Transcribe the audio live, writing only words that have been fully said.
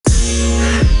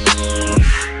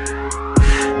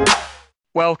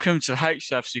Welcome to the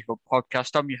hcafcHub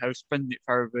podcast. I'm your host, Brendan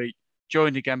Ferriby,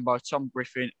 joined again by Tom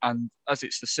Griffin. And as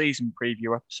it's the season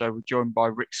preview episode, we're joined by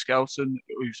Rick Skelton,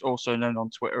 who's also known on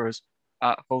Twitter as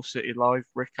at Hull City Live.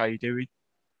 Rick, how you doing?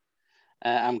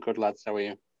 I'm good, lads. How are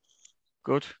you?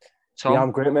 Good. Tom? Yeah,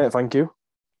 I'm great, mate. Thank you.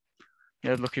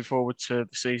 Yeah, looking forward to the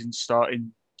season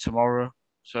starting tomorrow.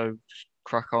 So just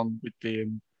crack on with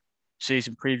the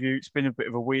season preview. It's been a bit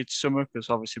of a weird summer because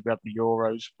obviously we had the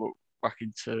Euros, but back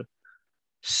into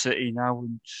City now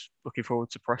and looking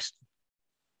forward to Preston.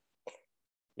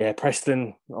 Yeah,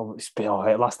 Preston, it's been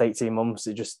the last 18 months.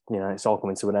 It's all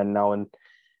coming to an end now, and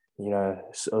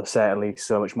certainly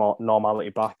so much more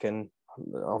normality back. And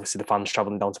obviously, the fans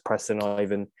travelling down to Preston or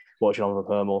even watching on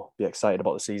home will be excited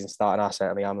about the season starting. I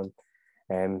certainly am,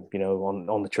 and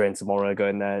on the train tomorrow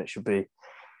going there, it should be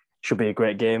a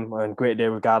great game and great day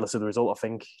regardless of the result. I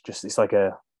think it's like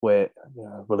a weight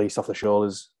release off the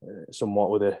shoulders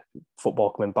somewhat with the football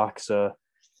coming back. So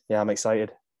yeah, I'm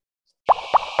excited.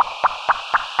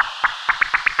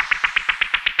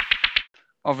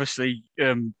 Obviously,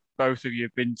 both of you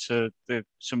have been to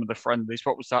some of the friendlies.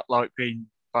 What was that like being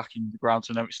back in the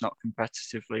grounds? I know it's not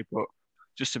competitively, but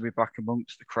just to be back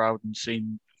amongst the crowd and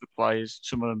seeing the players,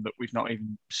 some of them that we've not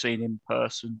even seen in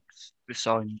person, they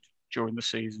signed during the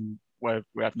season where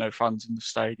we had no fans in the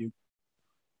stadium.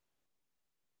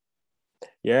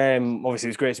 Yeah, obviously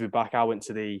it was great to be back. I went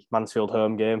to the Mansfield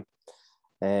home game.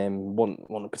 Wasn't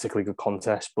a particularly good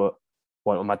contest, but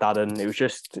went with my dad, and it was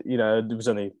just, there was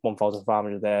only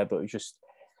 1,500 there, but it was just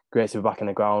great to be back in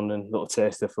the ground and a little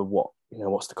taster for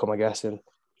what's to come, I guess. And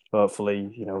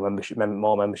hopefully,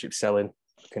 more membership selling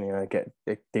can get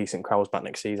decent crowds back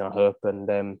next season, I hope.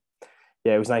 And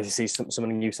it was nice to see some of the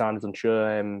new signings. I'm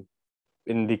sure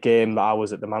in the game that I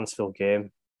was at, the Mansfield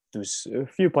game, there was a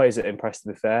few players that impressed, to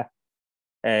be fair.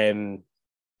 There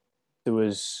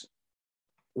was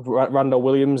Randall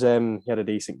Williams, he had a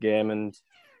decent game, and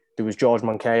there was George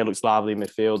Moncay, looks lively in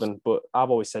midfield. But I've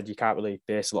always said you can't really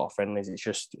base a lot of friendlies. It's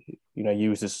just,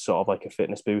 used as sort of like a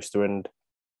fitness booster.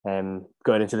 And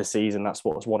going into the season, that's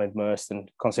what was wanted most. And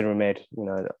considering we made,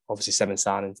 obviously 7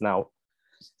 signings now,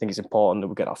 I think it's important that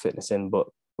we get that fitness in. But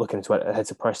looking ahead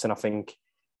to Preston, I think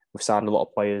we've signed a lot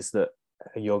of players that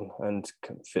are young and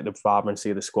can fit the vibrancy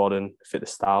of the squad and fit the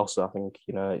style. So I think,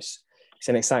 it's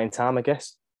an exciting time, I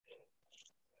guess.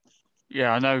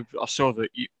 Yeah, I know. I saw that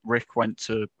Rick went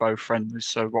to both friendlies.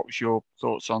 So what was your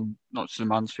thoughts on not just the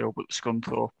Mansfield, but the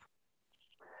Scunthorpe?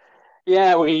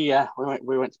 Yeah, we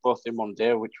went to both in one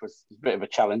day, which was a bit of a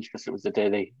challenge because it was the day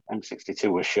the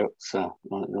M62 was shut. So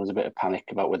there was a bit of panic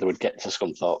about whether we'd get to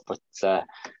Scunthorpe. But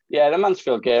the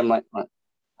Mansfield game, like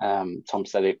Tom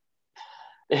said,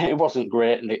 it wasn't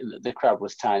great, and the crowd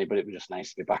was tiny, but it was just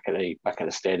nice to be back at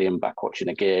the stadium, back watching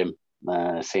a game,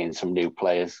 seeing some new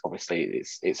players. Obviously,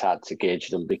 it's hard to gauge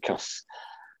them because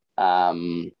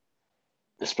they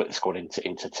split the squad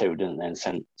into two, didn't they, and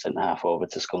sent half over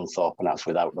to Scunthorpe, and that's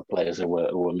without the players who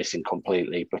were missing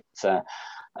completely. But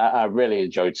I really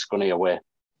enjoyed Scunny away.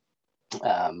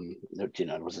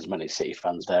 There was as many City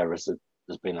fans there as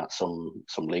there's been at some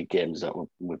league games that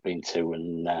we've been to,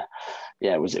 and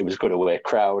it was a good away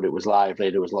crowd. It was lively.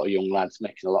 There was a lot of young lads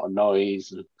making a lot of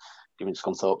noise and giving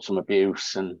Scunthorpe some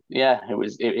abuse, and it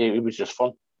was just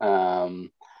fun.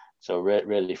 So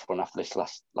really fun after this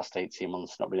last 18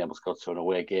 months, not being able to go to an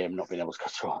away game, not being able to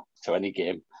go to any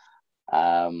game,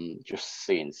 just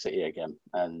seeing City again,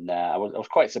 and I was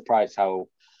quite surprised how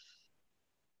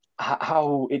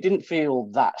it didn't feel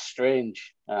that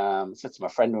strange. I said to my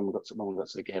friend when we got to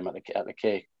the game at the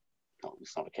K. No,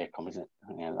 it's not the KCOM, is it?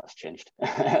 Yeah, that's changed.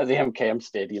 At the MKM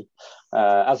Stadium,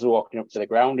 as we were walking up to the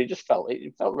ground, it felt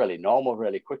really normal,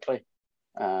 really quickly.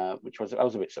 I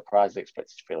was a bit surprised. I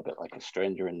expected to feel a bit like a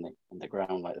stranger in the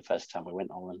ground, like the first time we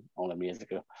went all them years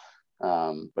ago.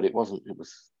 But it wasn't. It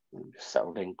just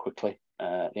settled in quickly.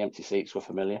 The empty seats were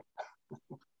familiar.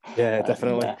 Yeah,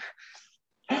 definitely.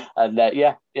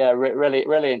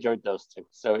 Really enjoyed those two.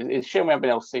 So it's a shame we haven't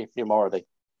been able to see a few more of the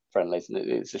friendlies, and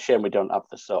it's a shame we don't have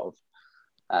the sort of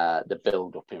the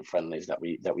build up in friendlies that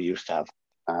we used to have.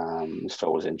 Used to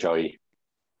always enjoy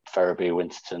Ferriby,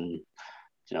 Winterton,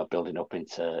 building up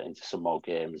into some more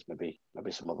games, maybe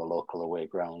some other local away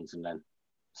grounds, and then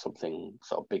something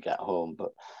sort of big at home.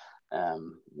 But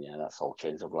that's all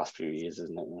changed over the last few years,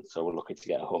 isn't it? And so we're looking to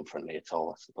get a home friendly at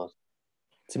all, I suppose.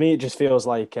 To me, it just feels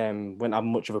like we didn't have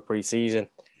much of a pre-season.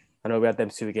 I know we had them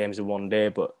 2 games in one day,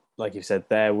 but like you said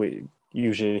there,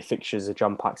 usually the fixtures are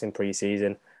jam-packed in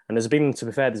pre-season. And to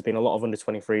be fair, there's been a lot of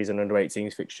under-23s and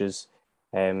under-18s fixtures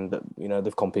that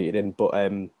they've competed in. But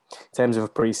in terms of a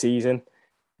pre-season,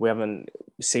 we haven't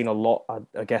seen a lot,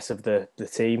 I guess, of the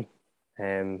team.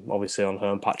 obviously on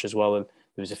home patch as well, and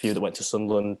there was a few that went to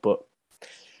Sunderland. But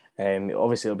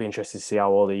obviously it'll be interesting to see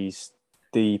how all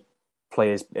the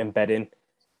players embed in.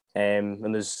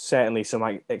 And there's certainly some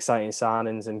exciting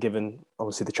signings, and given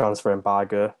obviously the transfer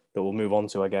embargo that we'll move on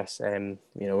to, I guess,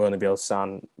 we'll only be able to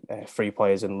sign free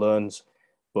players and loans.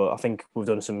 But I think we've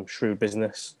done some shrewd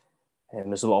business.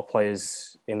 There's a lot of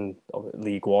players in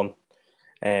League One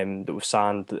that we've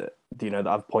signed that, that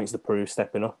have points to prove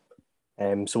stepping up.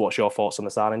 So what's your thoughts on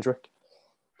the signing, Rick?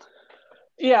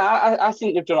 Yeah, I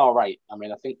think they've done all right. I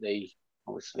mean, I think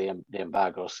obviously the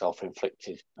embargo is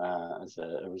self-inflicted as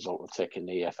a result of taking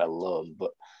the EFL loan.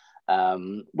 But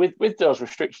with those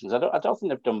restrictions, I don't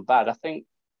think they've done bad. I think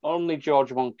only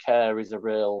George Moncur is a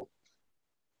real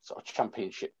sort of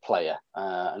championship player,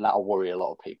 and that'll worry a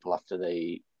lot of people after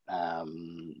the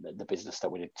business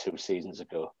that we did 2 seasons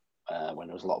ago, when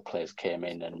there was a lot of players came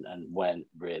in and weren't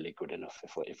really good enough,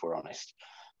 if we're honest.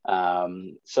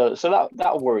 So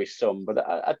that'll worry some, but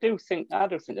I do think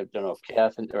they've done okay. I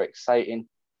think they're exciting.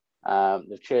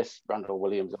 They've chased Randall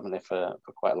Williams, haven't they, for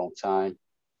quite a long time.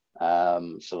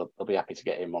 So they'll be happy to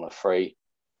get him on a free.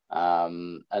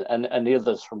 And the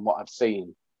others, from what I've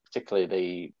seen,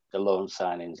 particularly the loan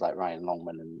signings like Ryan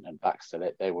Longman and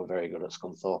Baxter, they were very good at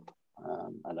Scunthorpe.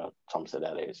 I know Tom said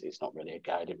earlier it's not really a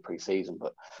guide in pre-season,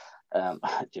 but it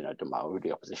doesn't matter who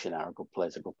the opposition are. A good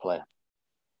player's a good player.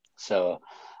 So,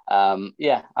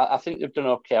 I think they've done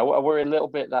okay. I worry a little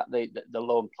bit that the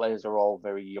loan players are all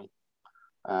very young.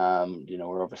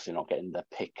 We're obviously not getting the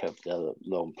pick of the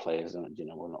loan players, and we've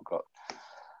not got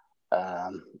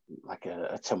like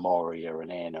a Tamori or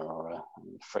an Aina or a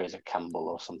Fraser Campbell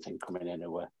or something coming in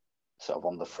who are sort of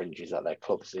on the fringes at their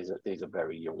clubs. These are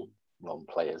very young loan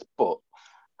players, but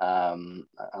I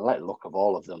like the look of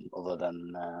all of them, other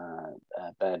than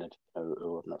Bernard,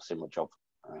 who I've not seen much of.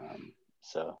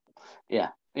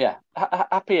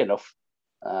 Happy enough.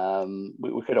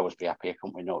 We could always be happier,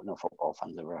 couldn't we? No football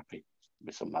fans are happy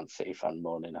with some Man City fan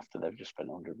moaning after they've just spent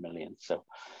 100 million. So,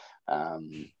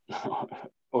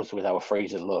 also with our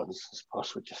freezer loans, I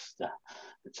suppose we just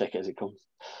take it as it comes.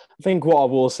 I think what I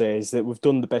will say is that we've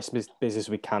done the best business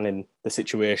we can in the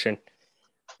situation.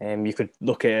 You could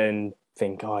look at it and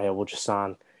think, oh yeah, we'll just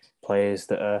sign players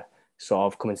that are sort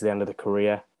of coming to the end of the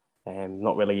career,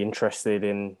 not really interested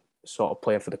in sort of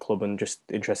playing for the club and just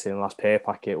interested in the last pay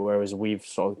packet, whereas we've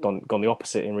sort of gone the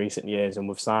opposite in recent years, and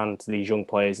we've signed these young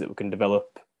players that we can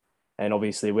develop. And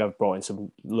obviously we have brought in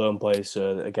some loan players,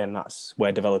 so again,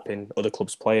 we're developing other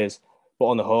clubs' players. But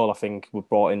on the whole, I think we've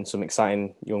brought in some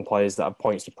exciting young players that have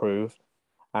points to prove.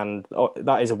 And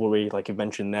that is a worry, like you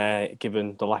mentioned there,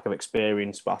 given the lack of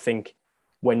experience. But I think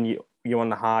when you're on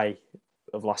the high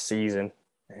of last season,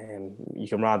 you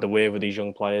can ride the wave with these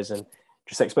young players and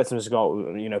just expect them to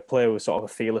go, play with sort of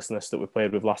a fearlessness that we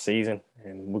played with last season.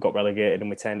 And we got relegated and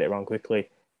we turned it around quickly.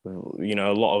 A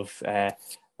lot of a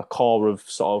core of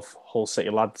sort of Hull City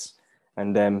lads.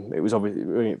 And it was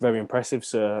obviously very impressive.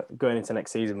 So going into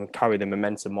next season, we'll carry the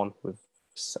momentum on with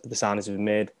the signings we've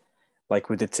made, like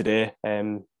we did today.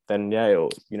 Then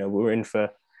we're in for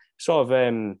sort of.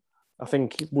 I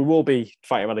think we will be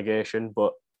fighting relegation,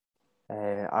 but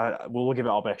we'll give it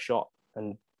our best shot.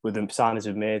 And with the signings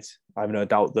we've made, I have no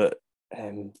doubt that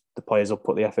the players will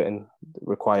put the effort in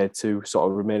required to sort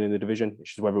of remain in the division.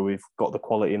 It's just whether we've got the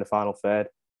quality in the final third.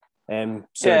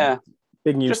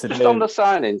 Big news today. Just on the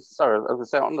signings. Sorry, I was going to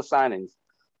say on the signings.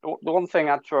 The one thing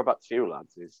I'd throw back to you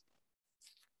lads is,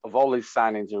 of all these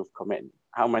signings who've come in,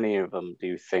 how many of them do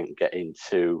you think get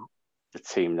into the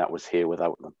team that was here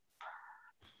without them?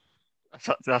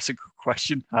 That's a good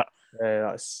question. I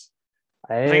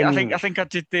think I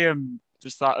did the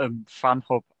just that Fan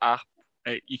Hub app.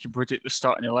 You can predict the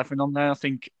starting 11 on there. I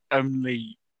think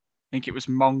it was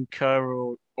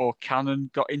Moncur or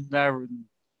Cannon got in there,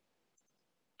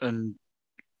 and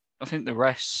I think the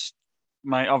rest.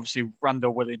 Obviously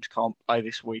Randall Williams can't play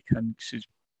this weekend because he's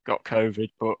got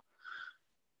COVID, but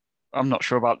I'm not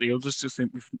sure about the others. I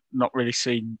think we've not really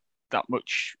seen that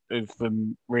much of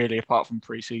them really, apart from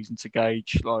pre-season, to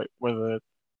gauge like whether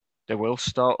they will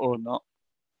start or not.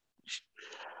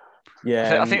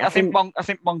 Yeah, I think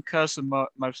Moncur's the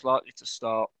most likely to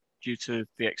start due to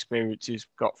the experience he's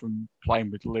got from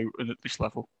playing with Luton at this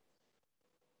level.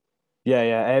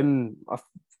 Yeah.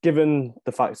 Given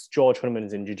the fact George Honeyman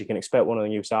is injured, you can expect one of the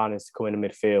new signings to come in the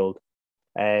midfield.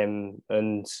 And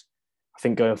I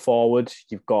think going forward,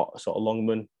 you've got sort of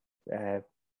Longman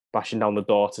bashing down the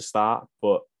door to start,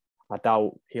 but I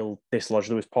doubt he'll dislodge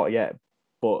Lewis Potter yet.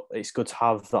 But it's good to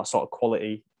have that sort of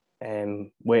quality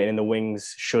waiting in the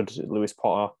wings should Lewis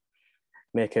Potter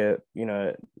make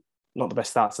not the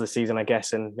best start to the season, I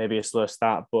guess, and maybe a slow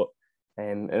start, but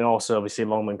And also, obviously,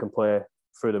 Longman can play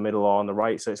through the middle or on the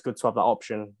right, so it's good to have that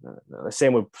option. The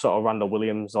same with sort of Randall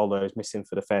Williams, although he's missing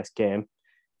for the first game.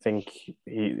 I think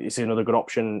he's another good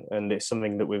option, and it's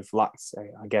something that we've lacked,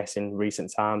 I guess, in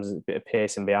recent times, a bit of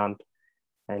pace in behind.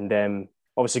 And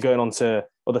obviously, going on to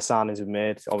other signings we've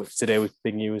made, obviously today with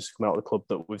big news coming out of the club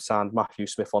that we've signed Matthew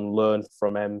Smith on loan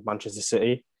from Manchester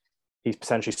City. He's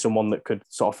potentially someone that could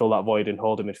sort of fill that void in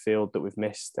holding midfield that we've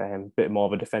missed. A bit more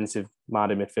of a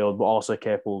defensive-minded midfield, but also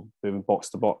capable of moving box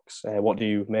to box. What do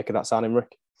you make of that signing,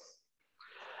 Rick?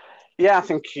 Yeah, I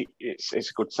think it's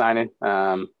a good signing.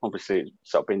 Obviously, it's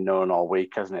sort of been known all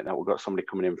week, hasn't it, that we've got somebody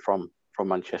coming in from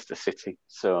Manchester City.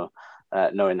 So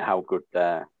knowing how good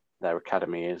their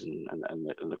academy is and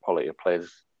the quality of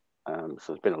players, so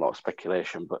there's been a lot of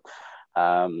speculation. But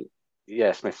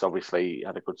yeah, Smith's obviously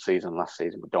had a good season last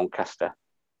season with Doncaster.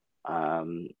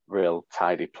 Real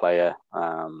tidy player,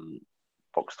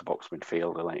 box to box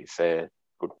midfielder, like you say,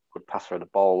 good passer of the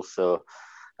ball. So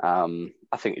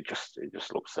I think it just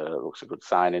looks a good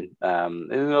signing.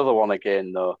 There's another one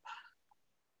again though.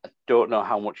 I don't know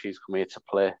how much he's come here to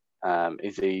play.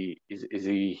 Is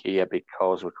he here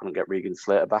because we couldn't get Regan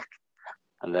Slater back,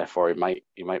 and therefore he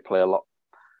might play a lot,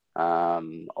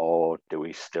 or do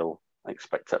we still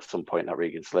expect at some point that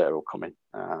Regan Slater will come in,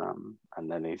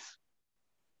 and then he's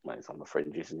on the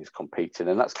fringes and he's competing,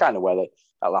 and that's kind of where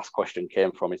that last question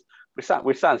came from. Is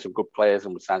we signed some good players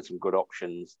and we signed some good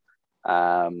options, but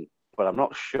I'm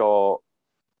not sure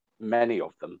many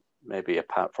of them, maybe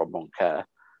apart from Moncur,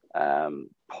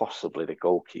 possibly the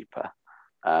goalkeeper,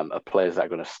 are players that are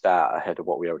going to start ahead of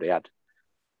what we already had.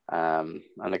 And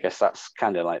I guess that's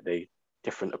kind of like the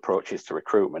different approaches to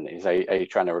recruitment. Is are you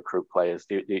trying to recruit players?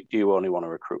 Do you only want to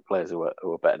recruit players who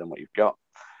are better than what you've got,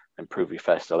 improve your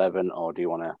first 11, or do you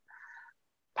want to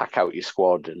pack out your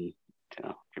squad and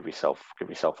give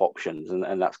yourself options?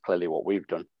 And that's clearly what we've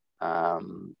done.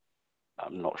 I'm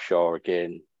not sure.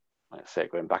 Again, let's say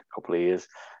going back a couple of years,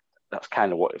 that's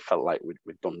kind of what it felt like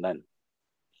we'd done then,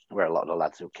 where a lot of the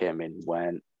lads who came in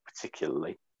weren't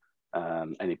particularly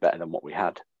any better than what we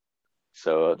had.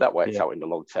 So that works out in the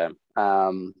long term.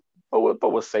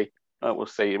 But we'll see. We'll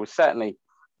see. We've certainly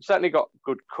got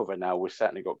good cover now. We've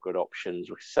certainly got good options.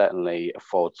 We certainly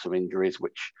afford some injuries,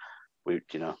 which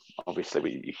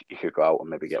obviously you could go out and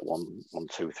maybe get one,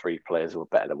 two, three players who are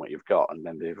better than what you've got, and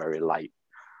then they're very light.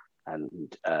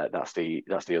 And that's the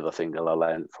other thing that I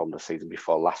learned from the season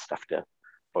before last, after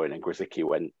Bowen and Grzycki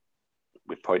went.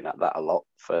 We point at that a lot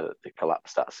for the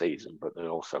collapse that season, but they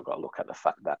also got to look at the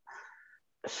fact that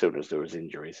as soon as there was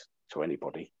injuries to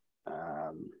anybody,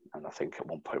 and I think at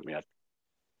one point we had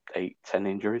 8-10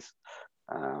 injuries,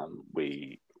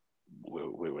 we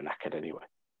were knackered anyway.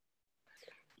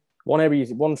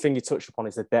 One thing you touched upon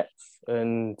is the depth,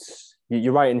 and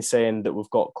you're right in saying that we've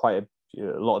got quite a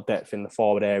lot of depth in the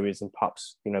forward areas and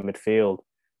perhaps midfield.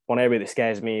 One area that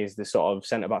scares me is the sort of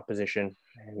centre back position.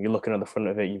 You're looking at the front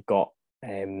of it. You've got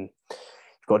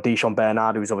Deschamps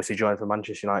Bernard, who's obviously joined from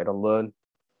Manchester United on loan,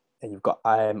 and you've got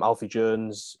Alfie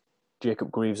Jones,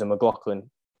 Jacob Greaves, and McLaughlin.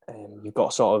 You've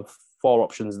got sort of 4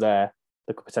 options there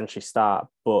that could potentially start,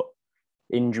 but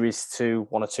injuries to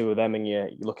one or two of them, and you're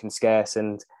looking scarce.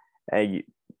 And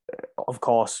of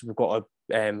course, we've got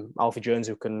Alfie Jones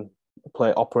who can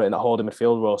operate in that holding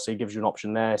midfield role, so he gives you an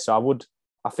option there. So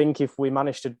I think if we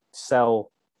manage to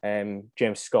sell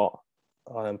James Scott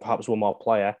and perhaps one more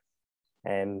player,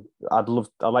 I'd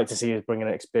like to see us bring an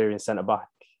experienced centre back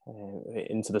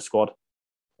into the squad.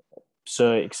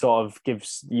 So it sort of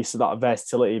gives you that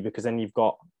versatility, because then you've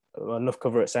got enough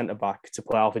cover at centre back to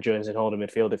play Alfie Jones in holding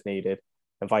midfield if needed,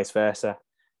 and vice versa.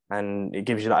 And it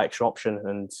gives you that extra option.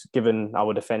 And given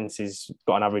our defence has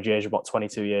got an average age of about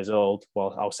 22 years old,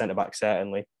 well, our centre back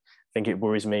certainly, I think it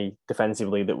worries me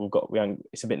defensively that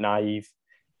it's a bit naive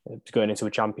going into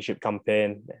a championship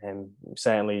campaign.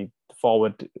 Certainly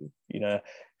forwards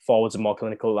are more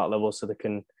clinical at that level, so they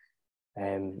can,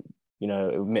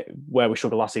 where we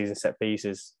struggled last season, set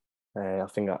pieces. I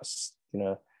think that's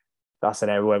an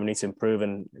area where we need to improve,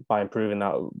 and by improving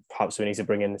that, perhaps we need to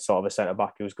bring in sort of a centre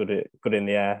back who's good in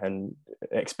the air and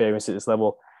experienced at this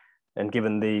level. And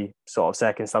given the sort of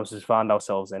circumstances we find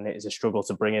ourselves in, it is a struggle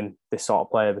to bring in this sort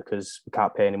of player because we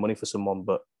can't pay any money for someone.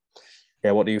 But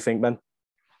yeah, what do you think, Ben?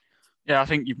 Yeah, I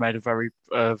think you've made a very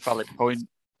valid point.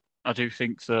 I do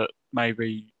think that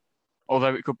maybe,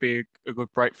 although it could be a good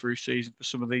breakthrough season for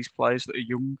some of these players that are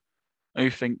young, I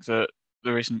do think that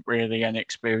there isn't really any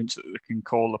experience that they can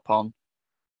call upon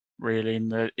really in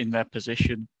their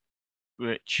position,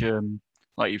 which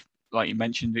like you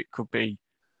mentioned, it could be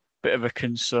a bit of a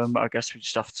concern. But I guess we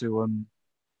just have to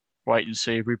wait and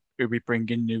see who we bring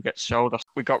in who gets sold.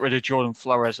 We got rid of Jordan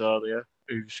Flores earlier,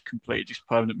 who's completed his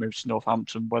permanent move to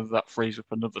Northampton. Whether that frees up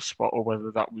another spot or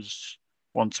whether that was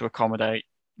one to accommodate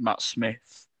Matt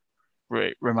Smith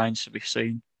remains to be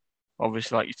seen.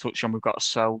 Obviously, like you touched on, we've got to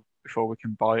sell before we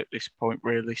can buy at this point,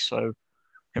 really. So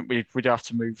I think we'd have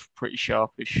to move pretty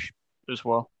sharpish as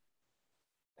well.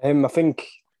 I think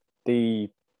the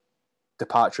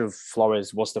departure of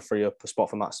Flores was to free up a spot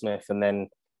for Matt Smith, and then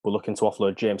we're looking to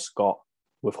offload James Scott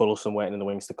with Huddleston waiting in the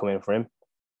wings to come in for him.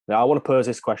 Now, I want to pose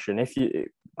this question: if you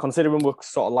considering we're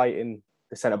sort of light in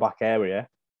the centre back area,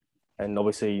 and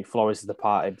obviously Flores has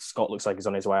departed, Scott looks like he's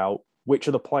on his way out. Which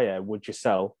other player would you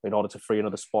sell in order to free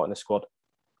another spot in the squad?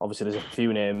 Obviously, there's a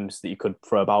few names that you could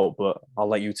throw about, but I'll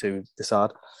let you two decide.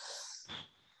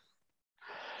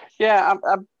 Yeah,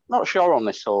 I'm not sure on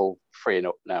this whole freeing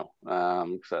up now.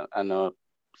 Because I know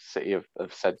City have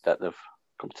said that they've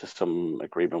come to some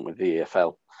agreement with the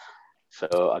EFL.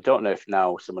 So I don't know if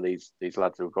now some of these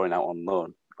lads are going out on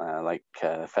loan, like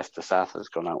Festus Arthur's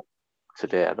gone out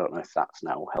today. I don't know if that's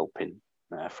now helping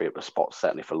free up the spots,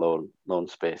 certainly for loan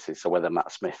spaces. So whether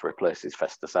Matt Smith replaces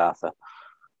Festus Arthur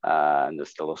and there's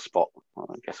still a spot,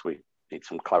 I guess we need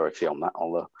some clarity on that,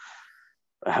 although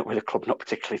with the club not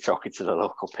particularly talking to the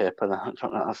local paper, I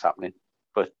don't know that's happening.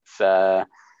 But I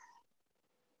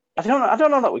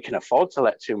don't know that we can afford to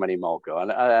let too many more go.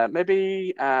 And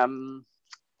maybe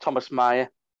Thomas Meyer.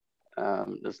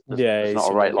 There's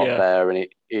not a right lot there, and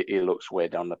he looks way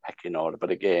down the pecking order.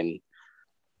 But again,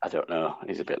 I don't know.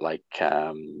 He's a bit like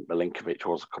Milinkovic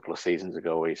was a couple of seasons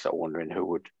ago, where he's sort of wondering who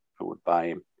would buy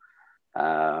him.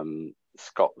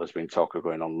 Scott, there's been talk of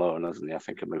going on loan, hasn't he? I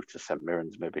think a move to St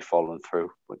Mirren's maybe fallen through,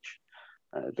 which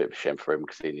a bit of a shame for him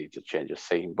because he needs a change of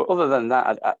scene. But other than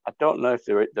that, I don't know if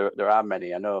there are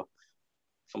many. I know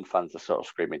some fans are sort of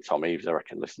screaming Tom Eaves, I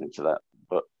reckon, listening to that.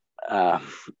 But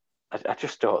I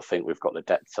just don't think we've got the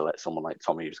depth to let someone like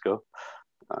Tom Eaves go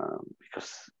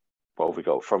because what have we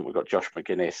got up front? We've got Josh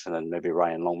McGuinness and then maybe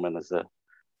Ryan Longman as an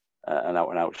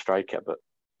out-and-out striker, but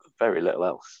very little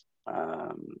else,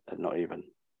 and not even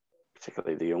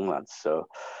particularly the young lads. So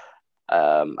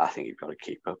I think you've got to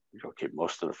keep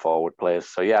most of the forward players.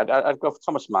 So yeah, I'd go for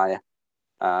Thomas Meyer.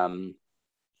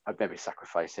 I'd maybe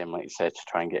sacrifice him, like you said, to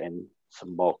try and get in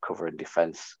some more cover in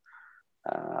defence.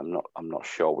 I'm not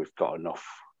sure we've got enough.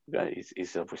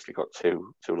 He's obviously got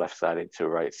two left-sided, two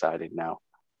right-sided now.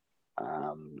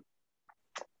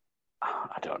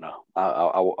 I don't know.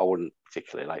 I wouldn't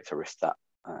particularly like to risk that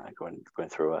going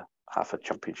through a half a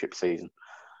championship season.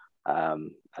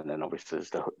 And then obviously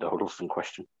there's the Huddleston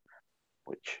question,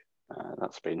 which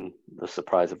that's been the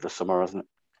surprise of the summer, hasn't it?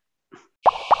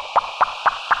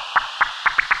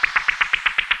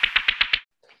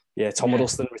 Yeah, Tom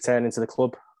Huddleston returning to the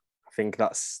club. I think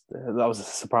that was a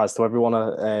surprise to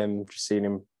everyone. Just seeing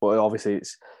him, but obviously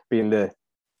it's been the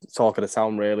talk of the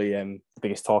town, really. The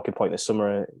biggest talking point this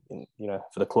summer,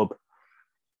 for the club.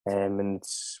 And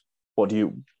what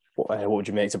would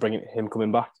you make to bring him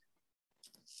coming back?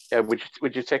 Yeah,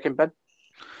 would you take him, Ben?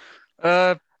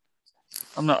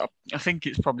 I'm not. I think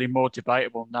it's probably more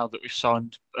debatable now that we've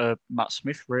signed Matt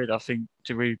Smith. Really, I think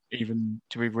do we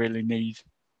really need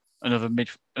another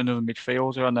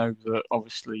midfielder? I know that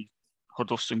obviously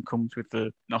Huddleston comes with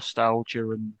the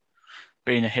nostalgia and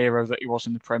being a hero that he was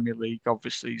in the Premier League.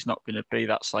 Obviously, he's not going to be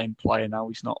that same player now.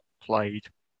 He's not played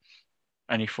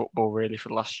any football really for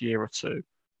the last year or two.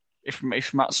 If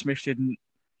Matt Smith didn't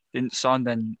sign,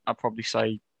 then I'd probably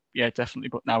say yeah, definitely.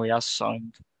 But now he has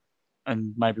signed,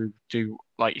 and maybe we do,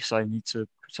 like you say, need to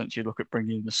potentially look at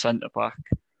bringing in the centre back.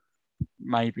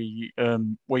 Maybe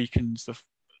weakens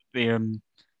the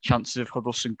chances of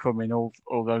Huddleston coming.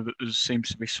 Although there seems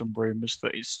to be some rumours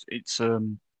that it's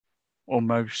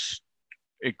almost.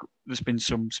 There's been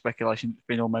some speculation that's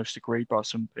been almost agreed by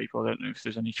some people. I don't know if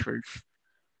there's any truth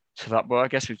to that, but I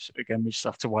guess we just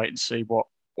have to wait and see what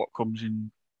comes in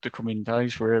the coming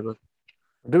days, really.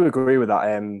 I do agree with that.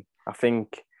 I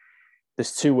think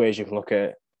there's two ways you can look at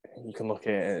it. You can look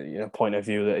at point of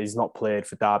view that he's not played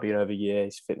for Derby in over a year.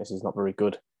 His fitness is not very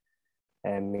good.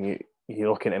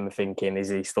 You're looking at him and thinking, is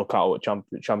he still cut out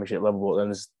at championship level? But then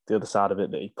there's the other side of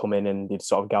it that he'd come in and he'd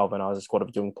sort of galvanise a squad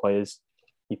of young players.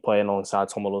 He'd play alongside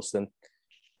Tom Huddleston.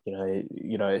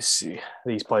 It's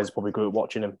these players probably grew up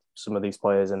watching him. Some of these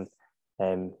players, and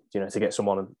to get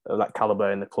someone of that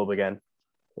calibre in the club again,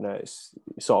 it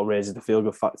sort of raises the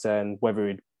feel-good factor. And whether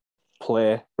he'd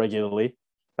play regularly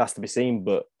has to be seen.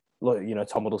 But look,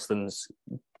 Tom Huddleston's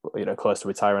close to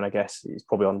retiring. I guess he's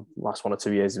probably on the last 1 or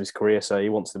 2 years of his career, so he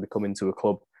wants to be coming to a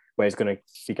club where he's going to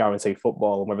be guaranteed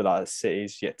football. And whether that is City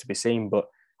is yet to be seen. But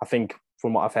I think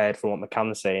from what I've heard, from what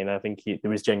McCann's saying, I think there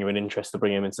was genuine interest to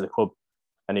bring him into the club,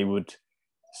 and he would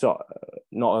not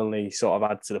only sort of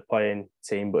add to the playing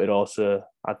team, but it also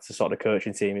add to sort of the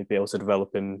coaching team. He'd be able to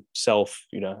develop himself,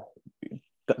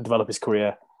 develop his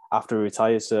career after he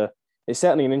retires. So it's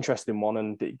certainly an interesting one,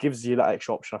 and it gives you that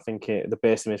extra option. I think the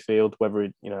base of midfield, whether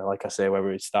like I say,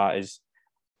 whether it start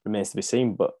remains to be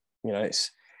seen. But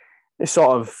it's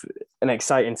sort of an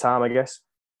exciting time, I guess.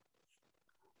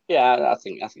 Yeah, I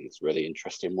think it's a really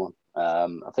interesting one.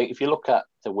 I think if you look at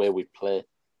the way we play,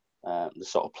 the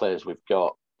sort of players we've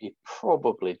got, it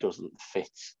probably doesn't fit.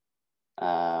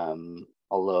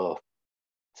 Although,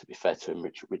 to be fair to him,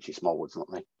 Richie Smallwood's not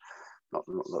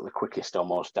the quickest or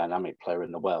most dynamic player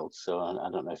in the world. So I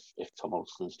don't know if Tom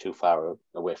Huddleston's too far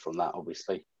away from that.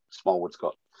 Obviously, Smallwood's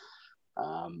got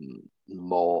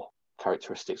more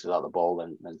characteristics without the ball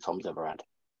than Tom's ever had.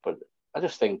 But I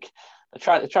just think I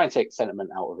try and take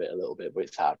sentiment out of it a little bit, but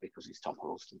it's hard because he's Tom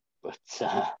Huddleston. But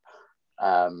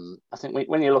I think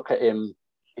when you look at him,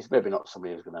 he's maybe not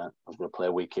somebody who's going to play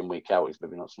week in, week out. He's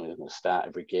maybe not somebody who's going to start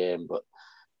every game, but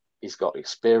he's got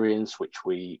experience, which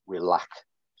we lack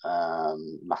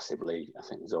massively. I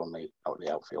think there's only out of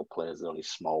the outfield players, there's only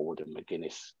Smallwood and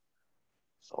McGuinness,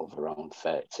 sort of around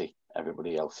 30.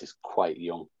 Everybody else is quite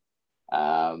young.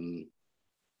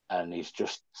 And he's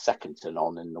just second to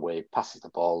none in the way he passes the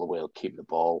ball, the way he'll keep the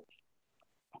ball,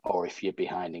 or if you're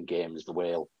behind in games, the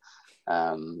way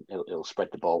he'll spread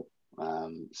the ball.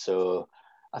 So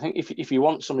I think if you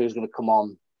want somebody who's going to come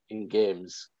on in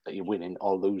games that you're winning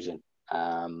or losing,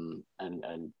 and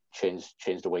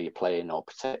change the way you're playing or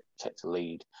protect the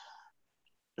lead,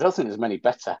 I don't think there's many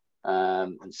better.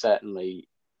 And certainly,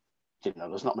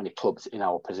 there's not many clubs in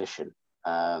our position,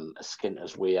 as skint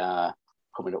as we are,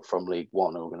 coming up from League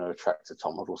One, who are going to attract to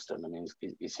Tom Huddleston. I mean,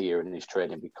 he's here and he's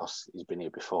training because he's been here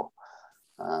before.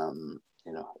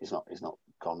 He's not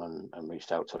gone and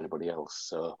reached out to anybody else.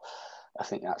 So I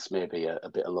think that's maybe a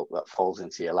bit of luck that falls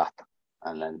into your lap,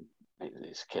 and then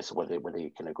it's a case of whether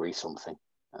you can agree something.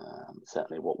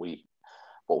 Certainly, what we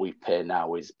pay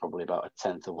now is probably about a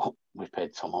tenth of what we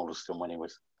paid Tom Huddleston when he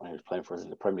was playing for us in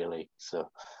the Premier League. So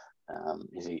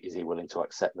is he willing to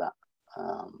accept that?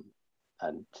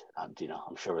 And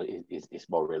I'm sure he's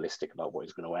more realistic about what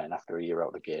he's going to earn after a year out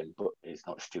of the game, but he's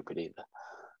not stupid either.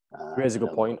 You raise a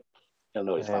good point. He'll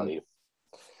know his value.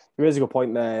 You raise a good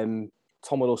point there.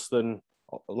 Tom Huddleston,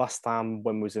 last time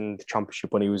when he was in the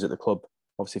Championship, when he was at the club,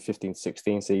 obviously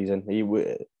 15-16 season,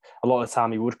 a lot of the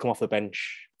time he would come off the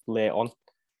bench late on.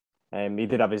 He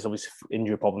did have his obviously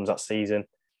injury problems that season,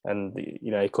 and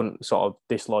he couldn't sort of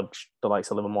dislodge the likes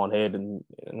of Livermore and Hayden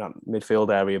in that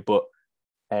midfield area, but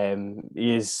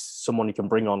he is someone you can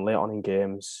bring on late on in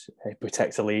games,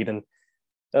 protect the lead, and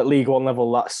at League One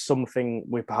level, that's something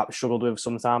we perhaps struggled with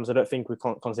sometimes. I don't think we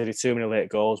conceded too many late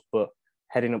goals, but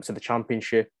heading up to the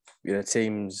Championship,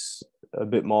 teams a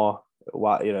bit more,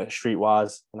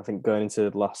 streetwise, and I think going into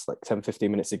the last 10-15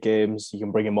 minutes of games, you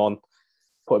can bring him on,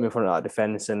 put him in front of that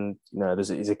defence, and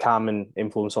he's a calming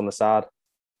influence on the side,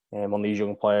 on these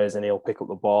young players, and he'll pick up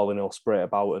the ball and he'll spray it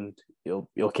about, and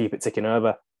he'll keep it ticking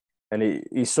over. And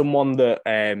he's someone that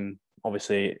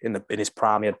obviously in his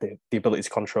prime he had the ability to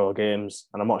control games,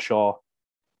 and I'm not sure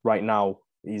right now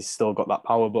he's still got that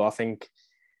power, but I think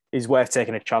he's worth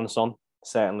taking a chance on.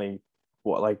 Certainly,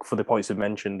 for the points we've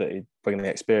mentioned, that he'd bring the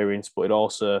experience, but it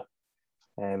also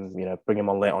bring him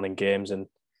on late on in games, and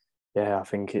yeah, I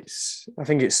think it's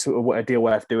a deal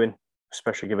worth doing,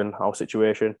 especially given our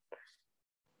situation.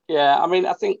 Yeah, I mean,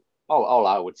 I think all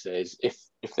I would say is if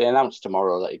they announce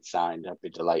tomorrow that he'd signed, I'd be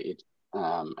delighted.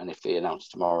 And if they announce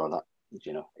tomorrow that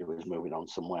he was moving on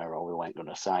somewhere or we weren't going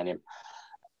to sign him,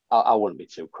 I wouldn't be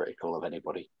too critical of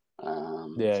anybody.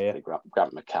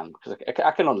 Grant McCann, because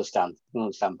I can understand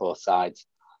both sides.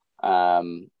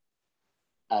 And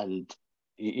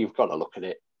you've got to look at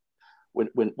it.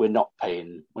 We're not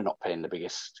paying the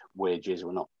biggest wages.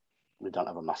 We don't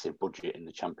have a massive budget in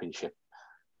the Championship.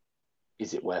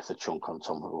 Is it worth a chunk on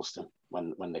Tom Huddleston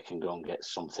when they can go and get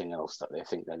something else that they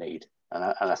think they need? And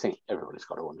I think everybody's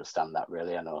got to understand that,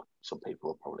 really. I know some people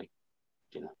will probably,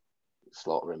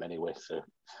 slaughter him anyway. So,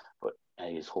 but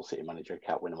he's Hull City manager. He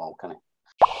can't win them all, can he?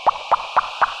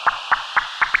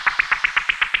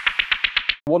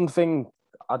 One thing,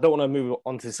 I don't want to move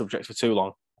on to the subject for too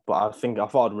long, but I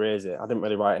thought I'd raise it. I didn't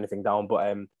really write anything down,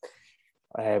 but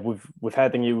we've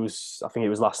heard the news, I think it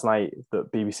was last night,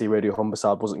 that BBC Radio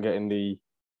Humberside wasn't getting the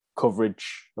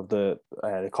coverage of the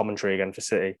commentary again for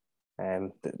City.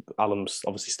 Alan's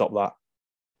obviously stopped that.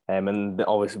 And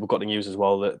obviously we've got the news as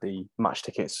well that the match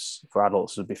tickets for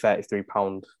adults would be £33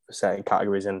 for certain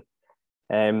categories.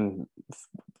 And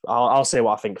I'll say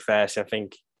what I think first. I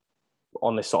think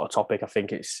on this sort of topic, I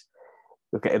think it's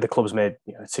the club's made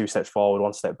 2 steps forward,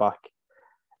 1 step back,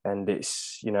 and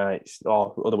it's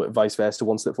other way, vice versa,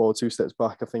 1 step forward, 2 steps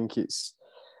back. I think it's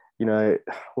we're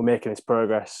making this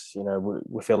progress.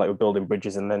 We feel like we're building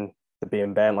bridges, and then they're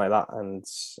being burnt like that. And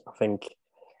I think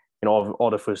in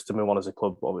order for us to move on as a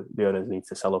club, the owners need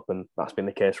to sell up, and that's been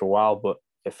the case for a while. But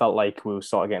it felt like we were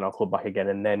sort of getting our club back again,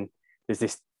 and then there's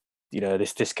this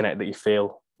this disconnect that you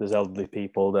feel. There's elderly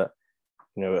people that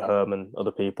at home and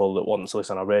other people that want to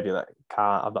listen on radio that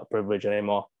can't have that privilege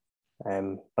anymore.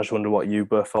 I just wonder what you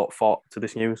both thought to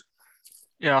this news.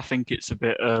 Yeah, I think it's a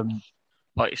bit,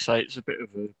 like you say, it's a bit of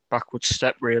a backward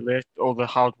step, really. All the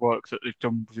hard work that they've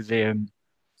done with the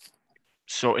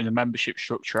sorting the membership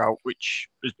structure out, which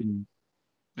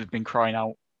they've been crying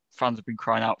out, fans have been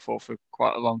crying out for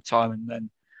quite a long time. And then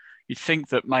you'd think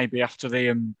that maybe after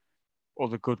all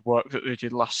the good work that they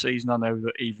did last season, I know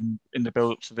that even in the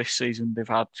build up to this season, they've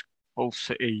had Hull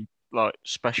City like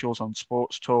specials on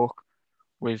Sports Talk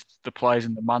with the players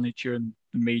and the manager, and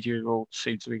the media all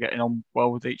seem to be getting on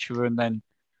well with each other. And then it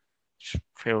just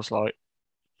feels like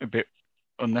a bit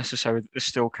unnecessary that they're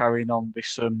still carrying on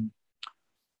this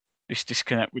this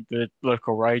disconnect with the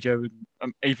local radio,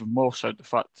 and even more so the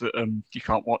fact that you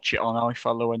can't watch it on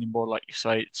iFollow anymore. Like you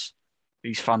say, it's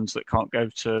these fans that can't go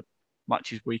to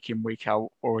matches week in, week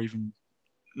out, or even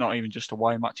not even just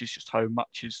away matches, just home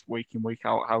matches week in, week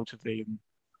out. How do they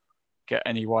get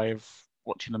any way of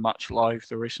watching the match live?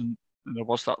 There isn't, and there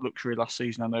was that luxury last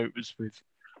season. I know it was with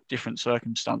different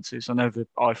circumstances. I know the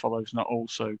iFollow's not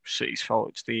also City's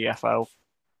fault, it's the EFL,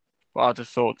 but I'd have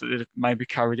thought that they'd maybe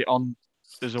carried it on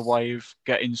as a way of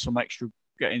getting some extra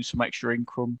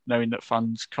income, knowing that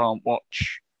fans can't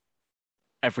watch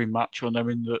every match, or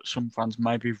knowing that some fans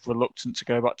may be reluctant to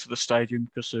go back to the stadium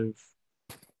because of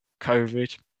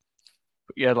COVID.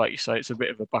 But yeah, like you say, it's a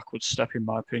bit of a backward step in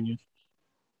my opinion.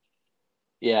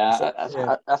 Yeah,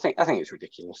 I think it's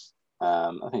ridiculous.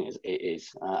 I think it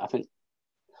is. I think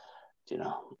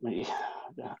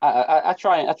I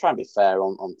try and be fair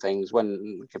on things.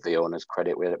 When we give the owners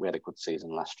credit, we had a good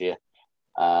season last year.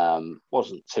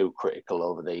 Wasn't too critical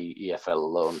over the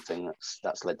EFL loan thing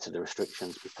that's led to the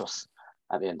restrictions, because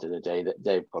at the end of the day, that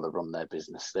they've got to run their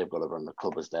business. They've got to run the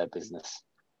club as their business.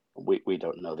 We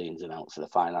don't know the ins and outs of the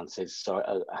finances,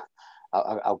 so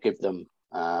I'll give them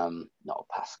not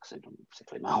a pass, because it doesn't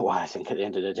particularly matter why I think at the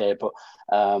end of the day, but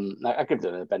I give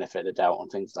them the benefit of the doubt on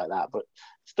things like that. But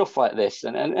stuff like this,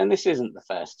 and this isn't the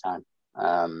first time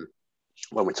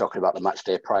when we're talking about the match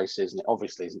day prices, and it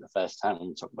obviously isn't the first time when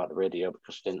we talk about the radio,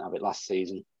 because we didn't have it last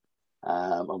season,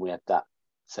 and we had that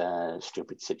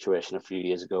stupid situation a few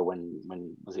years ago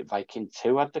when was it Viking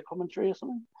 2 had the commentary or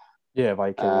something? Yeah,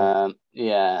 Viking.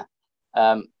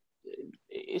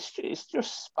 It's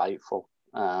just spiteful.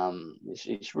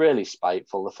 It's really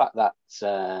spiteful. The fact that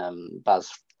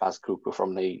Baz Cooper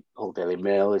from the Hull Daily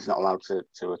Mail is not allowed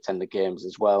to attend the games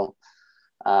as well.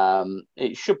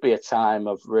 It should be a time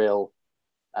of real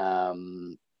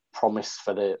promise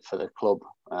for the club.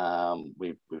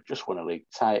 We've just won a league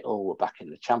title. We're back in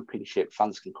the Championship.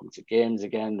 Fans can come to games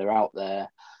again. They're out there.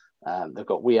 They've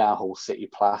got "We Are Hull City"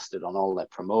 plastered on all their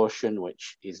promotion,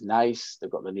 which is nice. They've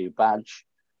got the new badge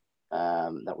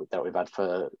that we've had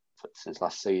for since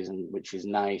last season, which is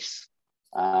nice.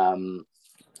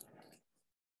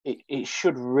 It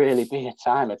should really be a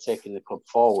time of taking the club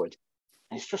forward.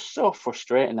 It's just so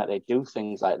frustrating that they do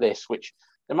things like this, which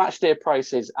the match day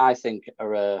prices, I think,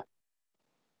 I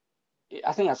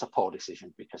think that's a poor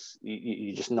decision, because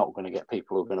you're just not going to get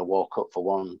people who are going to walk up for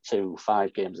 1, 2,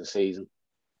 5 games a season.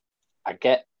 I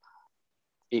get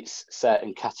it's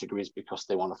certain categories because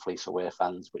they want to fleece away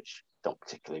fans, which I don't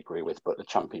particularly agree with, but the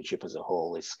Championship as a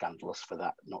whole is scandalous for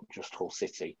that, not just Hull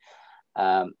City.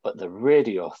 But the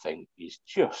radio thing is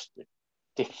just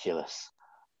ridiculous.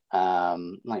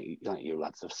 Like you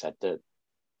lads have said, that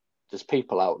there's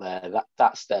people out there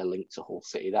that's their link to Hull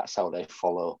City. That's how they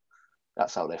follow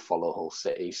Hull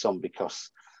City. Some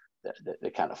because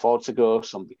they can't afford to go,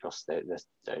 some because they're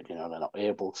not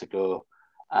able to go.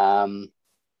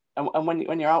 And when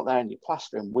you're out there and you're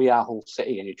plastering "We Are Hull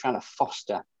City" and you're trying to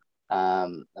foster a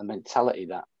mentality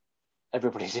that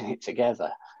everybody's in it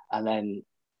together, and then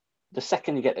the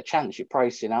second you get the chance, you're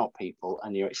pricing out people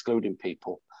and you're excluding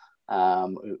people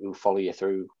who follow you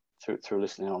through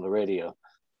listening on the radio.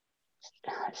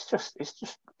 It's just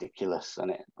ridiculous, isn't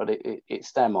it? But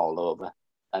it's them all over,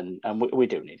 and we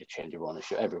do need a change of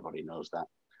ownership. Everybody knows that.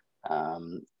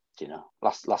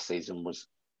 Last season was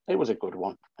a good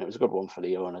one. It was a good one for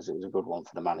the owners. It was a good one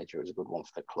for the manager. It was a good one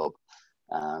for the club.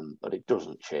 But it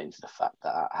doesn't change the fact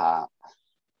that at heart,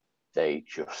 they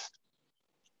just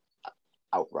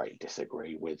outright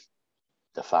disagree with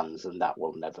the fans, and that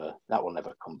will never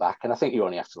come back. And I think you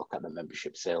only have to look at the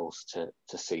membership sales to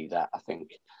see that. I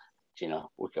think, you know,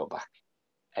 we go back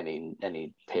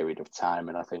any period of time,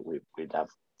 and I think we'd have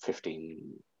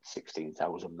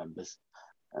 16,000 members,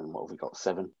 and what have we got?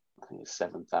 7? I think it's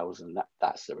 7,000.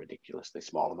 That's a ridiculously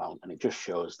small amount, and it just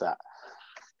shows that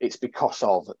it's because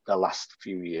of the last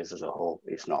few years as a whole.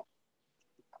 It's not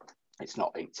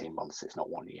 18 months. It's not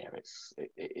 1 year.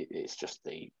 It's just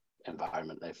the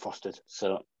environment they've fostered.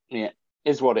 So yeah,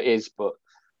 is what it is. But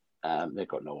they've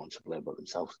got no one to blame but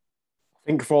themselves. I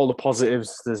think for all the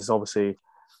positives, there's obviously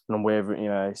an unwavering. You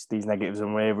know, it's these negatives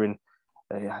unwavering.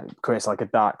 It creates like a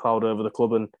dark cloud over the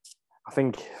club, and I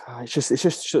think it's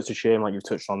just such a shame, like you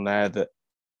touched on there, that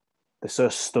they're so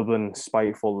stubborn,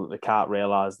 spiteful that they can't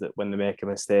realise that when they make a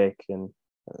mistake. And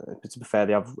to be fair,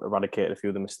 they have eradicated a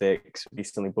few of the mistakes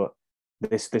recently, but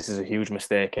this is a huge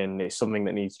mistake, and it's something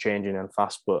that needs changing and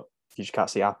fast. But you just can't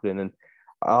see it happening. And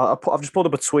I've just pulled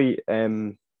up a tweet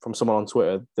from someone on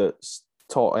Twitter that's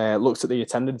looks at the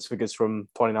attendance figures from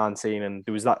 2019, and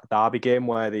there was that derby game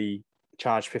where they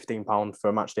charged £15 for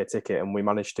a match day ticket, and we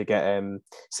managed to get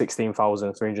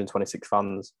 16,326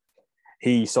 fans.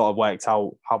 He sort of worked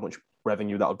out how much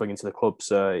revenue that would bring into the club.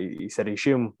 So he said he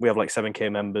assumed we have like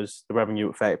 7k members. The revenue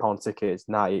at £30 ticket is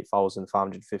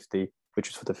 98,550, which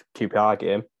is for the QPR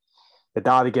game. The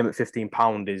derby game at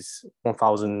 £15 is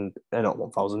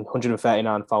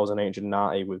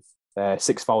 139,890, with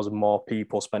 6,000 more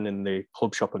people spending the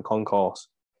club shop and concourse.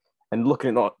 And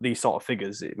looking at these sort of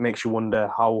figures, it makes you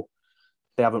wonder how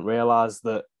they haven't realised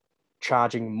that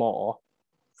charging more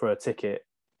for a ticket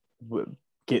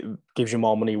gives you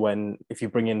more money when, if you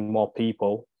bring in more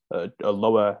people at a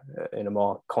lower, in a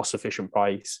more cost-efficient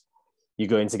price, you're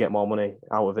going to get more money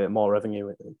out of it, more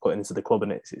revenue put into the club.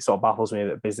 And it sort of baffles me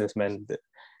that businessmen that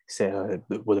say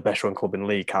we're the best run club in the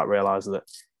league can't realise that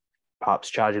perhaps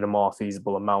charging a more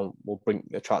feasible amount will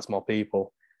attract more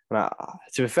people. And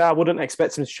to be fair, I wouldn't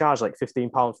expect him to charge like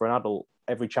 £15 for an adult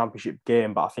every championship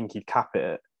game, but I think he'd cap it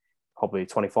at probably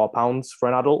 £24 for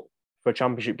an adult for a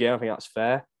championship game. I think that's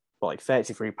fair. But like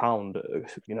 £33,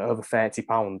 you know, over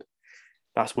 £30,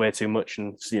 that's way too much.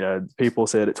 And, you know, people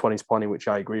say that 20's plenty, which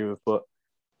I agree with. But,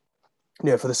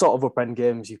 you know, for the sort of up-end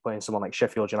games you're playing someone like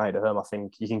Sheffield United at home, I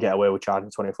think you can get away with charging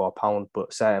 £24,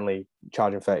 but certainly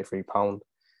charging £33,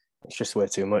 it's just way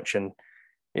too much. And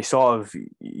it's sort of,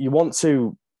 you want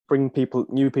to bring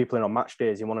new people in on match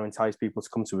days, you want to entice people to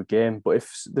come to a game. But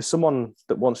if there's someone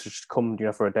that wants to just come, you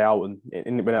know, for a day out and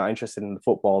we're not interested in the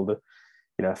football,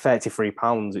 you know,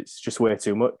 £33, it's just way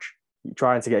too much. You're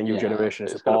trying to get a new generation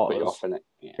of supporters.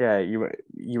 Yeah,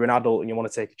 you're an adult and you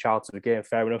want to take a child to the game.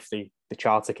 Fair enough. The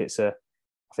child tickets are,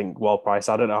 I think, well priced.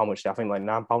 I don't know how much. I think like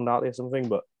 £9 out there or something.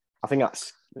 But I think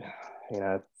that's, you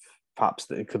know, perhaps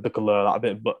they could lower that a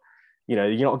bit. But, you know,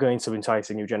 you're not going to entice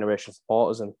a new generation of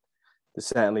supporters, and there's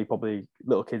certainly probably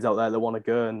little kids out there that want to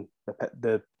go, and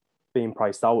they're being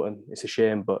priced out, and it's a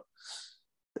shame. But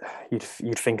you'd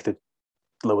think that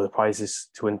lower the prices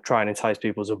to try and entice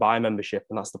people to buy membership,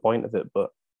 and that's the point of it.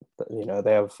 But, you know,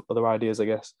 they have other ideas, I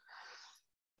guess.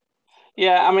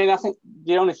 Yeah, I mean, I think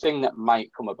the only thing that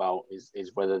might come about is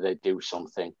whether they do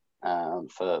something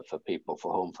for people,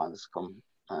 for home fans to come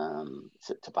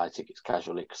to buy tickets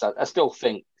casually. Because I still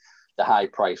think the high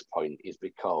price point is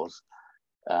because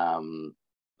they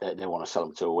want to sell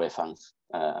them to away fans,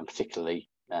 and particularly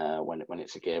when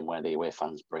it's a game where the away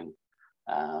fans bring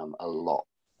a lot,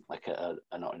 like a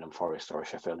Nottingham Forest or a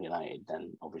Sheffield United,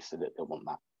 then obviously they want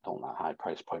that high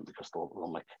price point because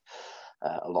they'll make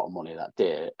a lot of money that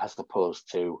day, as opposed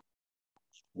to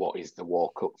what is the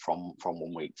walk up from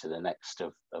 1 week to the next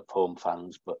of home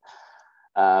fans. But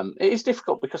it is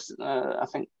difficult because I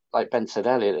think, like Ben said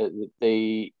earlier,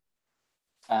 the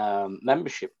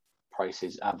membership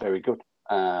prices are very good.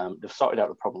 They've sorted out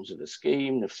the problems of the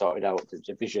scheme. They've sorted out the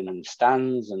division and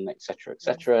stands and etc.,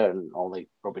 and all the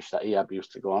rubbish that EAB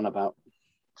used to go on about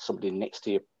somebody next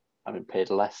to you having paid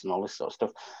less and all this sort of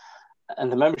stuff.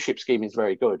 And the membership scheme is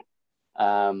very good,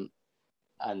 and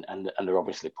they're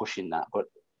obviously pushing that. But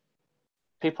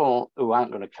people who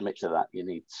aren't going to commit to that, you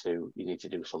need to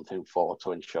do something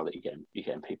to ensure that you're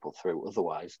getting people through.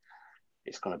 Otherwise,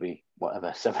 it's going to be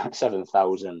whatever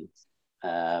 7,000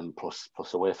 plus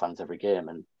away fans every game,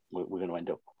 and we're going to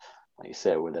end up, like you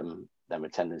say, with them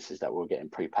attendances that we were getting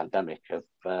pre-pandemic of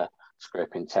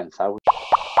scraping 10,000.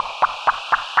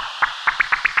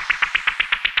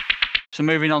 So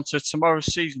moving on to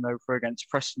tomorrow's season opener against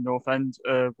Preston North End,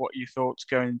 what are your thoughts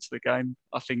going into the game?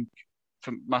 I think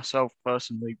for myself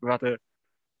personally, we've had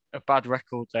a bad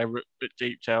record there at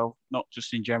Deepdale, not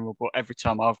just in general, but every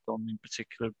time I've gone in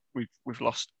particular, we've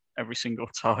lost every single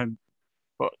time.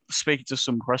 But speaking to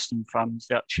some Preston fans,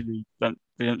 they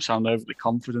don't sound overly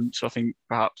confident. So I think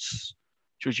perhaps,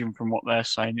 judging from what they're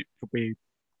saying, it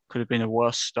could have been a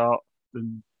worse start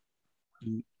than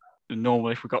than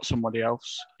normal if we got somebody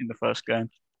else in the first game.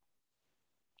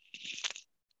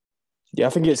 Yeah, I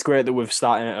think it's great that we're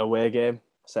starting an away game.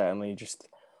 Certainly, just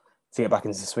to get back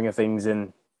into the swing of things,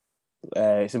 and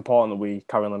it's important that we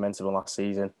carry on the momentum of last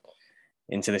season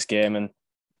into this game. And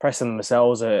Preston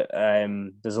themselves, there's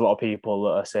a lot of people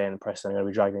that are saying Preston are going to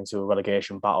be dragged into a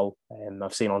relegation battle.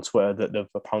 I've seen on Twitter that they've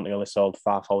apparently only sold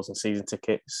 5,000 season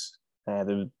tickets.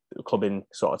 The club in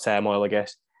sort of turmoil, I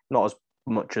guess. Not as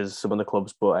much as some of the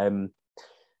clubs, but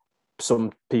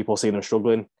some people see them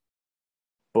struggling.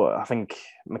 But I think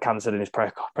McCann said in his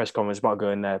press conference about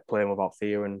going there, playing without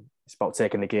fear, and it's about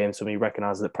taking the game. So he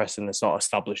recognises that Preston is sort of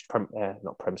established,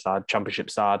 championship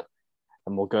side,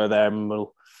 and we'll go there and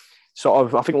we'll sort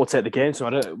of, I think we'll take the game. So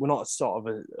we're not sort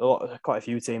of quite a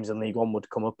few teams in League One would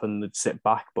come up and they'd sit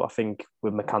back. But I think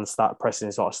with McCann's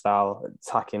pressing sort of style,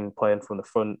 attacking, playing from the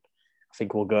front, I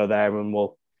think we'll go there and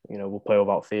we'll play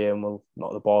without fear and we'll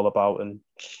knock the ball about and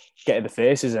get in the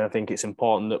faces. And I think it's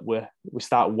important that we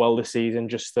start well this season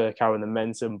just to carry the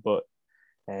momentum. But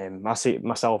I see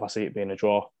it being a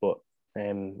draw, but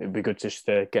it'd be good just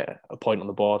to get a point on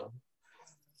the board.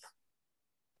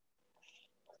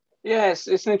 Yeah, it's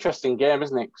an interesting game,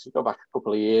 isn't it? Because you go back a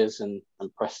couple of years and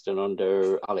Preston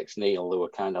under Alex Neil, they were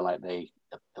kind of like the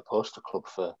poster club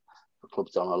for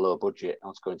clubs on a low budget. I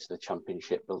was going to the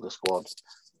Championship, build a squad,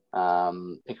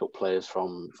 pick up players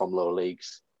from low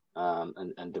leagues,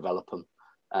 and develop them.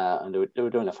 And they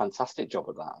were doing a fantastic job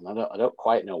of that. And I don't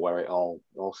quite know where it all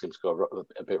seems to go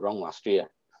a bit wrong last year.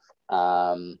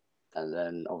 And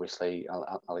then obviously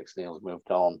Alex Neil's moved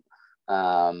on.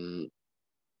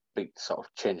 Big sort of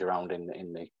change around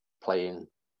in the playing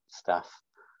staff.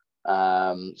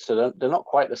 So they're not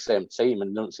quite the same team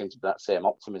and don't seem to be that same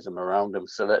optimism around them.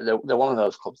 So they're one of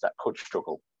those clubs that could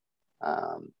struggle.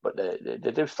 But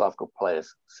they do still have good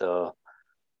players. So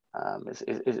it's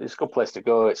a good place to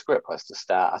go. It's a great place to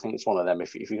start. I think it's one of them,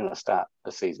 if you're going to start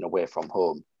the season away from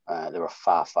home, there are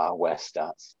far, far worse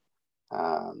starts.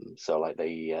 So like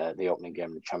the opening game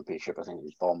of the Championship, I think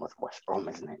it's Bournemouth, West Brom,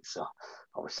 isn't it? So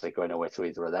obviously going away to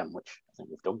either of them, which I think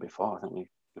we've done before. I think we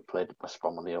played West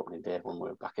Brom on the opening day when we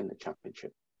were back in the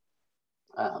Championship.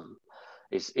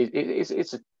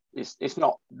 It's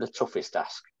not the toughest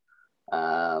task,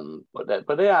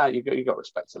 but they are. You got to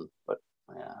respect them. But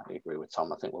yeah, I agree with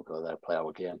Tom. I think we'll go there, play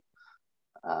our game,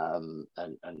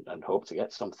 and hope to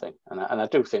get something. And I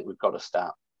do think we've got to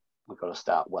start. We've got to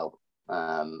start well.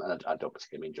 And I don't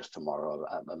particularly mean just tomorrow.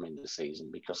 I mean the season,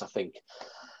 because I think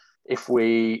if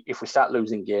we start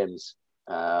losing games,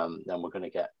 then we're going to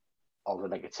get all the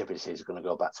negativity is going to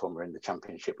go back to when we were in the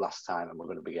Championship last time, and we're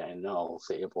going to be getting Hull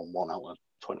City have won 1 out of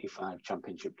 25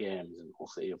 Championship games, and Hull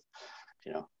City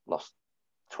have lost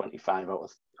 25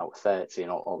 out of 30,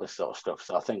 and all this sort of stuff.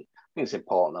 So I think it's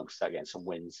important that we start getting some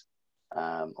wins.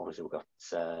 Obviously we've got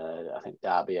I think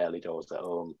Derby early doors at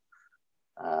home.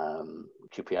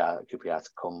 QPR to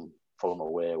come, Fulham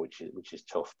away, which is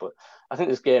tough. But I think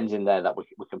there's games in there that we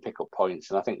can pick up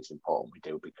points, and I think it's important we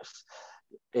do, because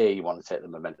you want to take the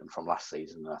momentum from last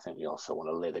season, and I think we also want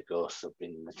to lay the ghosts of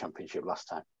being in the Championship last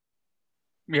time.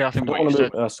 Yeah, I think what you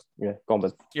said. Go on,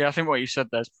 Ben. Yeah, I think what you said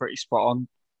there is pretty spot on.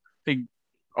 I think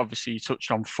obviously you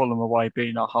touched on Fulham away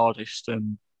being our hardest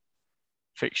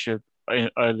fixture in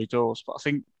early doors, but I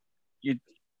think you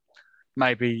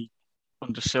maybe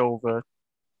under Silver,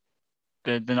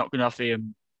 they're not going to have the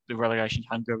relegation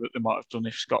hangover that they might have done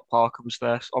if Scott Parker was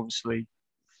there. Obviously,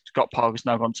 Scott Parker's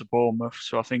now gone to Bournemouth,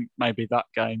 so I think maybe that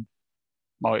game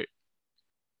might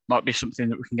be something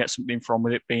that we can get something from,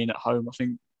 with it being at home. I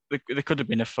think there could have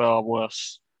been a far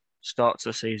worse start to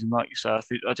the season, like you say.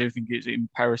 I do think it's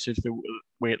imperative that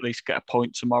we at least get a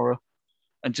point tomorrow.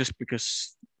 And just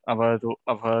because I've heard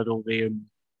all the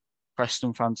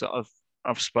Preston fans that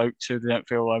I've spoke to, they don't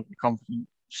feel overly confident.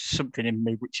 Something in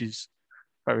me, which is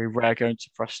very rare going to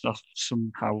Preston, I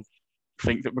somehow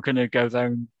think that we're going to go there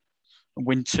and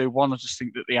win 2-1. I just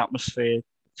think that the atmosphere,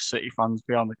 the City fans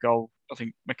behind the goal, I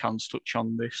think McCann's touched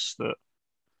on this, that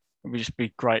it would just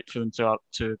be great for them to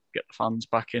get the fans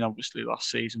back in. Obviously, last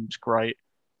season was great,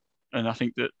 and I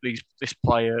think that these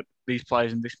players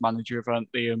and this manager have earned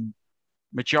the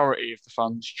majority of the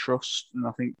fans' trust. And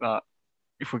I think that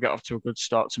if we get off to a good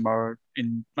start tomorrow,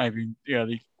 in maybe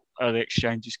the early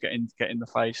exchanges, get in the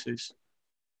faces,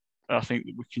 I think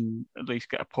that we can at least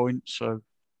get a point. So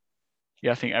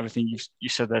yeah, I think everything you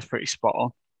said there is pretty spot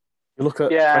on. You look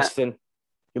at Yeah. Preston.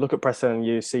 You look at Preston and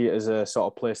you see it as a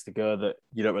sort of place to go that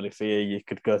you don't really fear. You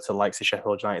could go to likes of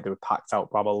Sheffield United, they were packed out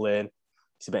Bramall Lane.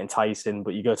 It's a bit enticing,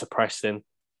 but you go to Preston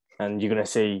and you're going to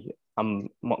see, I'm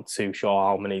not too sure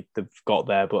how many they've got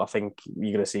there, but I think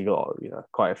you're going to see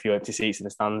quite a few empty seats in the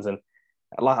stands. And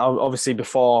obviously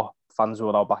before fans were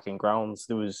allowed back in grounds,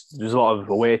 there's a lot of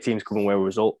away teams coming away with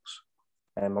results.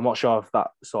 I'm not sure if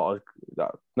that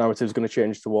narrative is going to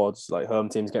change towards like home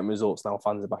teams getting results now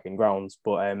fans are back in grounds,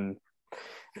 but I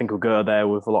think we'll go there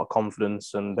with a lot of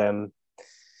confidence. And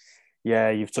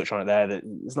you've touched on it there that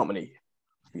there's not many,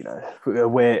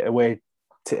 away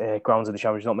grounds in the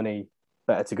Championship, not many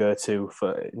better to go to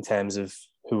in terms of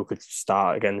who we could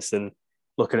start against. And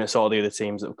looking at sort of the other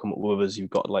teams that have come up with us, you've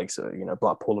got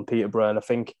Blackpool and Peterborough, and I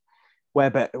think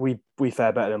we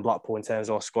fare better than Blackpool in terms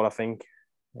of our squad, I think.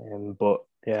 But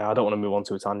yeah, I don't want to move on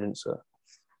to a tangent. So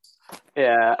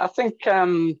yeah, I think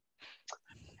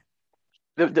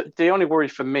the only worry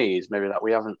for me is maybe that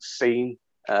we haven't seen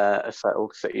a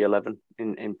settled City 11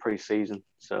 in pre-season.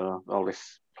 So all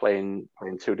this playing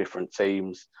two different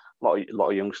teams, a lot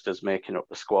of youngsters making up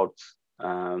the squads.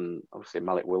 Obviously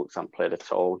Malik Wilkes hasn't played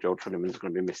at all. Joe Truniman's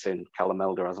going to be missing. Callum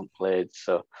Elder hasn't played.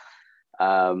 So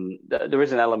there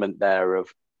is an element there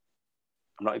of,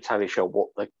 I'm not entirely sure what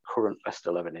the current best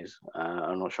 11 is.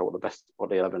 I'm not sure what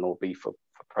the 11 will be for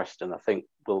Preston. I think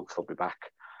Wilkes will be back.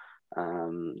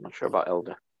 Not sure about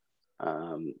Elder.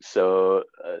 So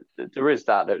there is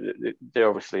that. They're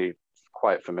obviously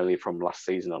quite familiar from last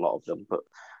season, a lot of them, but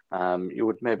you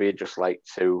would maybe just like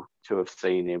to have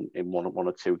seen in one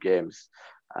or two games,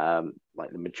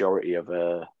 like the majority of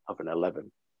an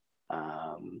 11.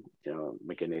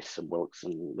 McGuinness and Wilkes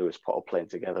and Lewis Potter playing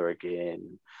together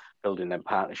again, building them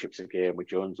partnerships again with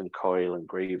Jones and Coyle and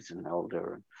Greaves and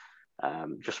Elder,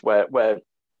 and just where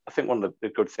I think one of the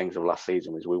good things of last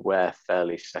season was we were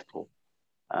fairly settled.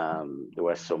 There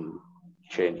were some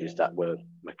changes that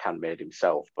McCann made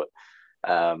himself, but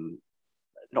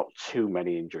not too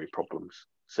many injury problems.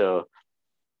 So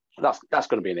that's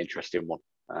going to be an interesting one.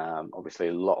 Obviously,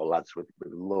 a lot of lads with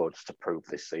loads to prove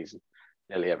this season.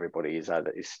 Nearly everybody is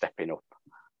stepping up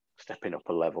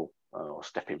a level or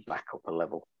stepping back up a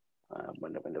level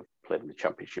when they've played in the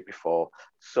Championship before.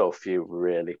 So few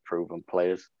really proven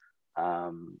players,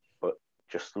 but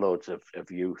just loads of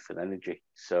youth and energy.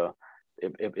 So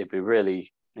it'd be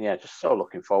really, just so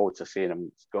looking forward to seeing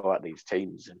them go at these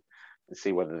teams and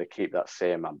see whether they keep that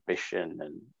same ambition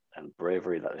and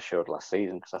bravery that they showed last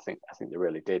season, because I think they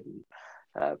really did.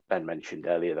 And Ben mentioned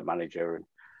earlier the manager, and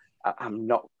I'm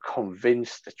not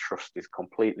convinced the trust is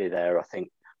completely there. I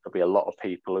think there'll be a lot of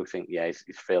people who think, he's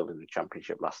failed in the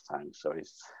Championship last time, so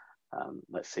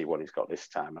let's see what he's got this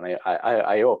time. And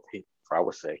I hope, for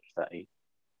our sake, that he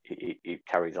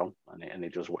carries on and he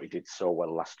does what he did so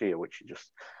well last year, which is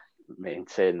just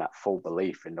maintain that full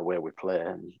belief in the way we play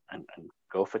and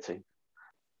go for team.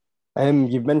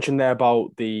 You've mentioned there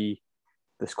about the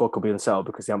squad could be unsettled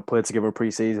because they haven't played together in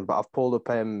pre-season, but I've pulled up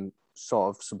sort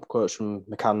of some quotes from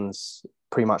McCann's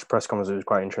pre-match press conference. It was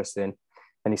quite interesting,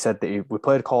 and he said that we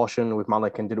played caution with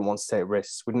Malik and didn't want to take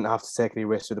risks. We didn't have to take any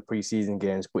risks with the pre-season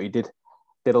games, but he did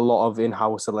a lot of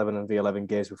in-house 11 and V11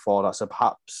 games before that, so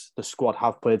perhaps the squad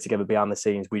have played together behind the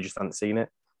scenes, we just hadn't seen it.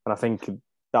 And I think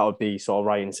that would be sort of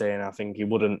right in saying, I think he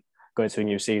wouldn't go into a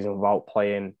new season without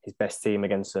playing his best team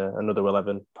against another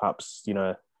 11, perhaps,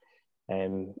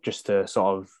 just to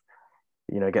sort of,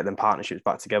 get them partnerships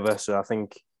back together. So I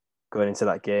think going into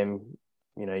that game,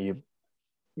 I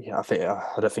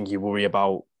don't think you worry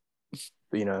about,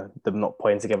 them not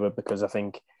playing together, because I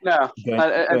think he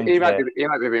might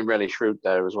be being really shrewd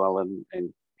there as well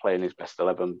in playing his best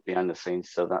 11 behind the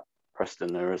scenes, so that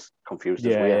Preston are as confused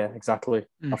as we are. Yeah, exactly.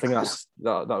 I think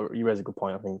that you raise a good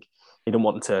point. I think he didn't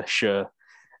want to show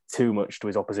too much to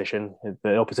his opposition.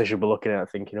 The opposition will be looking at it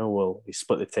thinking, he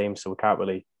split the team, so we can't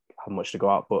really have much to go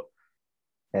at. But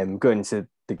going into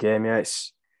the game,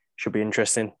 it should be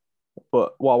interesting.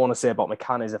 But what I want to say about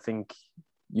McCann is, I think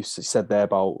you said there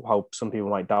about how some people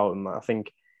might doubt him. I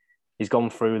think he's gone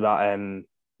through that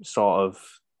sort of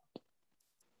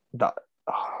that.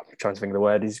 I'm trying to think of the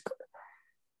word. I'm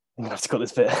gonna have to cut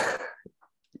this bit.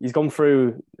 He's gone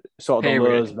through sort of the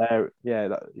lows there.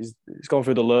 Yeah, he's gone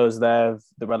through the lows there,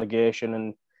 the relegation,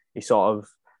 and he sort of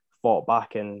fought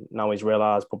back, and now he's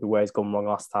realised probably where he's gone wrong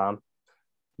last time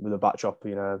with the backdrop,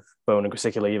 of Bowen and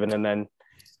Grisica leaving, and then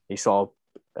he sort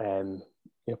of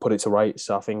put it to rights.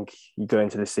 So I think you go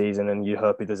into this season and you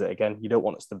hope he does it again. You don't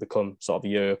want us to become sort of a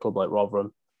yo-yo club like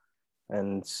Rotherham,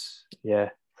 and yeah.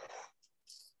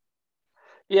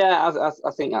 Yeah,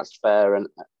 I think that's fair, and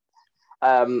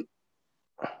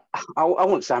I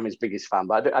wouldn't say I'm his biggest fan,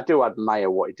 but I do admire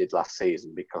what he did last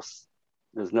season, because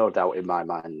there's no doubt in my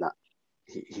mind that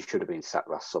he should have been sacked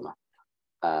last summer.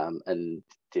 And,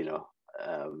 you know,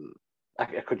 I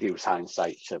could use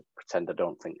hindsight to pretend I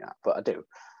don't think that, but I do.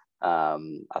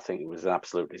 I think it was an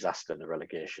absolute disaster, the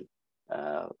relegation.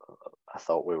 I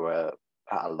thought we were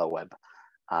at a low ebb,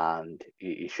 and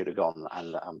he should have gone,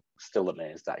 and I'm still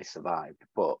amazed that he survived.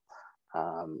 But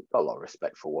got a lot of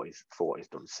respect for what he's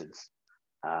done since.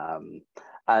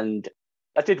 And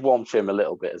I did warm to him a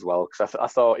little bit as well, because I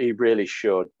thought he really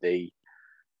showed the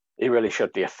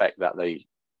effect that the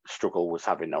struggle was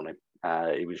having on him.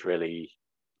 He was really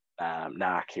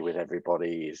narky with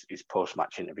everybody. His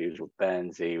post-match interviews with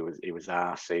Burns, he was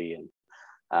arsey,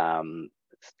 and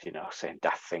you know, saying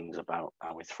daft things about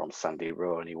how he's from Sandy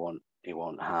Row and he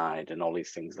won't hide, and all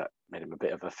these things that made him a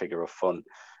bit of a figure of fun.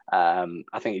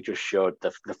 I think he just showed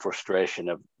the frustration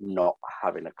of not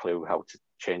having a clue how to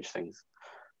change things.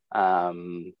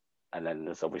 And then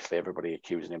there's obviously everybody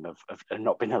accusing him of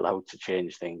not being allowed to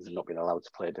change things and not being allowed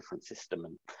to play a different system.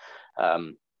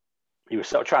 And he was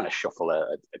sort of trying to shuffle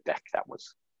a deck that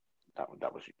was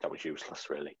useless,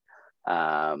 really.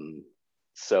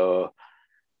 So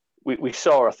we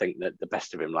saw, I think, that the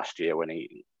best of him last year when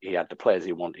he had the players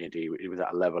he wanted. He was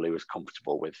at a level he was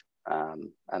comfortable with,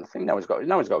 and I think now he's got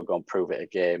to go and prove it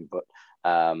again. But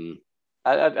I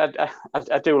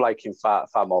do like him far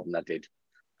more than I did.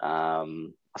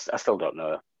 I still don't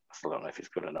know. If it's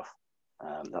good enough.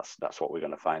 That's what we're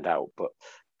going to find out. But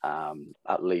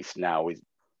at least now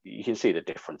you can see the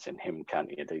difference in him, can't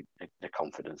you? The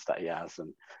confidence that he has,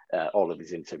 and all of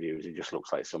his interviews, he just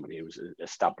looks like somebody who's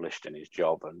established in his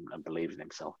job and believes in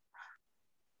himself.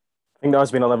 I think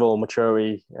there's been a level of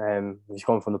maturity. He's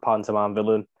gone from the pantomime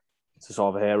villain to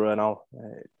sort of a hero now.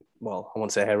 Well, I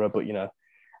won't say hero, but you know,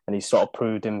 and he's sort of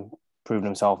proven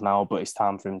himself now. But it's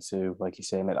time for him to, like you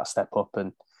say, make that step up.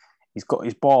 And he's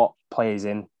brought players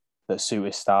in that suit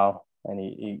his style.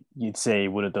 And you'd say he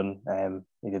would have done.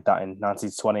 He did that in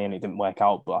 1920 and it didn't work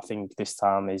out. But I think this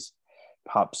time he's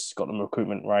perhaps got the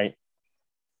recruitment right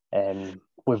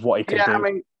with what he can do. I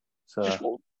mean, so just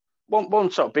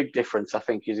one sort of big difference, I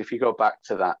think, is if you go back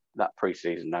to that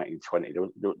pre-season 1920,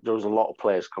 there was a lot of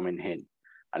players coming in,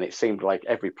 and it seemed like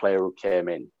every player who came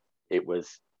in, it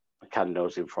was McCann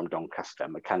knows him from Doncaster,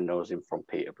 McCann knows him from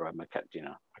Peterborough,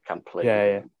 McCann played.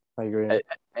 Yeah. I agree.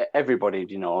 Everybody,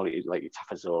 you know, like your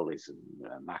Tafazzolis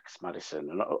and Max Madison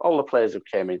and all the players who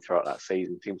came in throughout that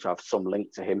season seem to have some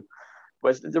link to him.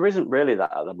 Whereas there isn't really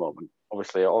that at the moment.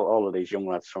 Obviously, all of these young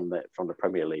lads from the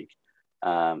Premier League,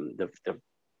 they've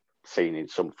seen in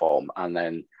some form, and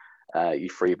then your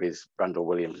freebies, Randall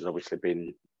Williams has obviously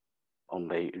been on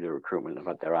the recruitment. Have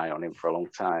had their eye on him for a long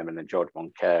time, and then George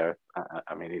Moncur.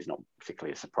 I mean, he's not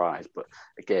particularly a surprise, but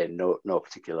again, no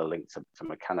particular link to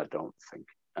McCann, I don't think.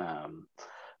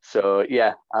 So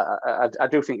yeah, I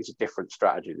do think it's a different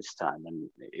strategy this time, and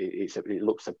it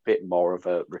looks a bit more of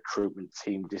a recruitment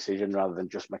team decision rather than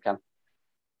just McCann.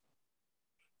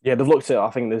 Yeah, they've looked at.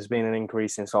 I think there's been an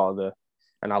increase in sort of the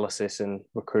analysis and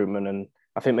recruitment, and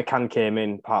I think McCann came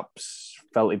in, perhaps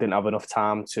felt he didn't have enough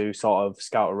time to sort of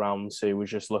scout around, so he was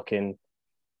just looking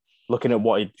at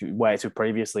what he'd worked with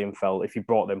previously, and felt if he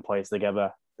brought them players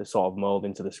together, they sort of mould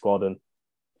into the squad. And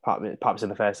perhaps in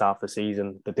the first half of the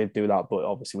season they did do that, but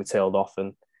obviously we tailed off,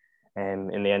 and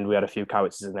in the end we had a few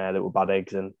characters in there that were bad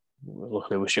eggs, and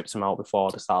luckily we shipped them out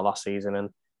before the start of last season.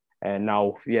 And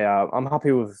now, yeah, I'm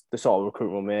happy with the sort of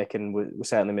recruitment we're making. We're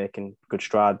certainly making good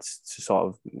strides to sort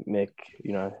of make,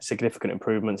 you know, significant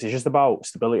improvements. It's just about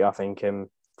stability, I think. If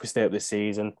we stay up this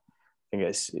season, I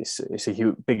think it's a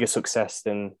huge, bigger success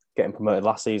than getting promoted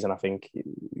last season. I think,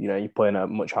 you know, you're playing at a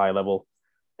much higher level.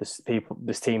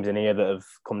 There's teams in here that have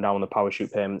come down on the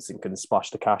parachute payments and can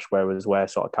splash the cash, whereas we're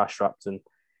sort of cash strapped.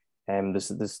 And there's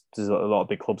a lot of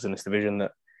big clubs in this division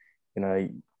that, you know,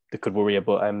 they could worry you,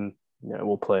 but you know,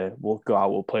 we'll go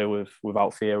out, we'll play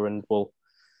without fear, and we'll,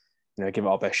 you know, give it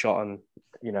our best shot. And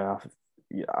you know,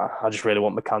 I just really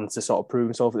want McCann to sort of prove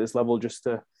himself at this level, just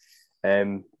to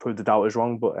prove the doubters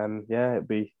wrong. But yeah,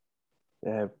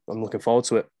 I'm looking forward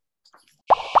to it.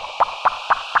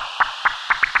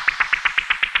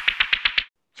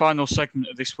 Final segment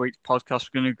of this week's podcast,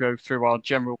 we're going to go through our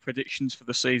general predictions for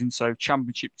the season. So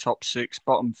Championship top 6,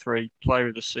 bottom 3, player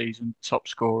of the season, top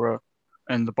scorer,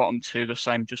 and the bottom 2 the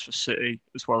same just for City,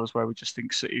 as well as where we just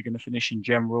think City are going to finish in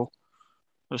general.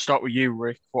 I'll start with you,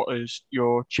 Rick. What is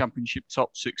your Championship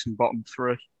top 6 and bottom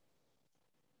 3?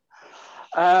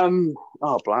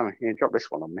 Oh, blimey, you dropped this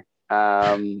one on me.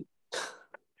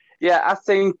 Yeah, I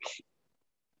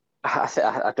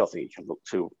don't think you can look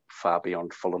too far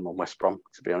beyond Fulham and West Brom,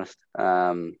 to be honest.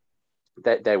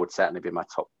 they would certainly be my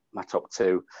top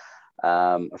two.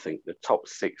 I think the top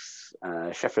six,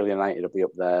 Sheffield United will be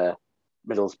up there.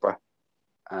 Middlesbrough,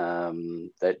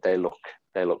 they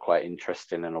look quite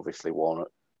interesting, and obviously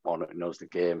Warnock knows the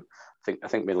game. I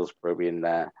think Middlesbrough will be in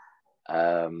there.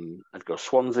 I'd go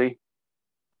Swansea,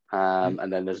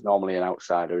 and then there's normally an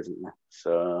outsider, isn't there?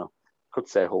 So could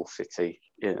say Hull City.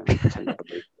 Yeah, I tend to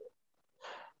believe it.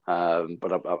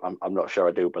 But I'm not sure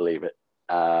I do believe it.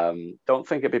 Don't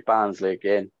think it'd be Barnsley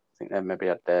again. I think they maybe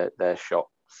had their shot.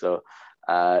 So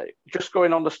just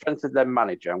going on the strength of their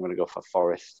manager, I'm going to go for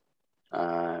Forest.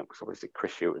 Because obviously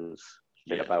Chris Hughton's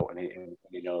been about and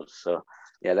he knows. So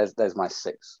yeah, there's my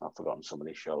six. I've forgotten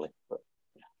somebody surely. But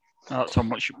yeah. Tom,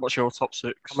 what's your top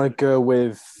six? I'm going to go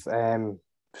with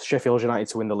Sheffield United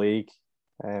to win the league.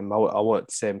 I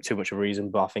won't say too much of a reason,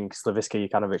 but I think Slaviska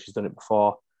Jokanovic has done it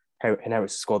before.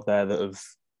 Inherits a squad there that have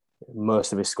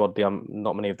most of his squad,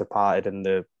 not many have departed, and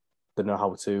they know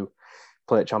how to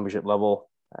play at championship level.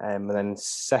 And then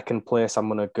second place, I'm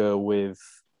going to go with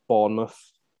Bournemouth.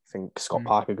 I think Scott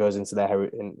Parker goes into there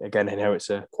and again inherits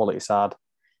a quality side,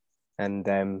 and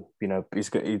he's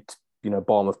got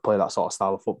Bournemouth play that sort of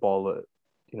style of football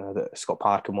that Scott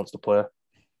Parker wants to play.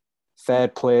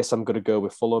 Third place, I'm going to go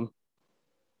with Fulham,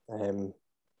 and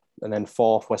then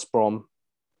fourth West Brom.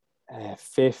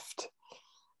 Fifth,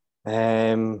 fifth,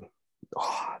 I'm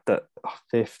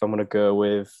going to go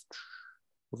with.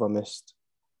 What have I missed?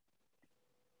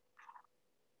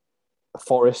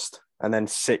 Forest. And then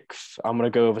sixth, I'm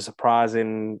going to go with a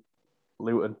surprising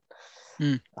Luton.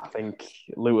 I think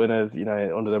Luton have,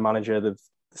 under their manager, they've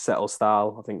settled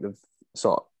style. I think they've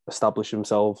sort of established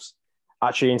themselves.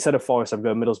 Actually, instead of Forest, I'm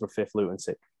going Middlesbrough fifth, Luton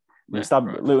sixth.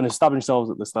 Luton have established themselves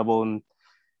at this level and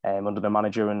under their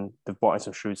manager, and they've brought in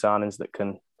some shrewd signings that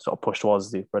can sort of push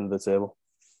towards the front of the table.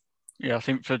 Yeah, I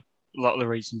think for a lot of the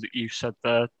reasons that you said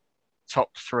there, top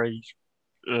three,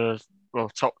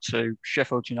 top two,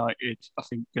 Sheffield United, I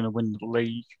think, going to win the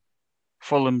league.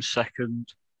 Fulham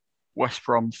second, West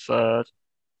Brom third,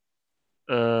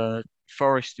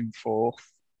 Forest in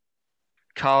fourth,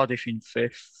 Cardiff in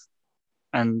fifth,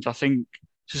 and I think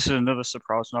this is another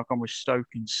surprise, and I've gone with Stoke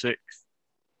in sixth.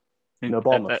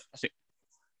 Bournemouth.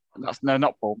 Not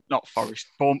Forest.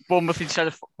 Bournemouth instead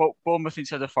of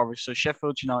Forest. So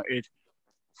Sheffield United,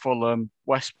 Fulham,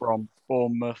 West Brom,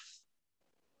 Bournemouth,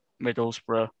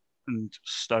 Middlesbrough, and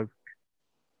Stoke.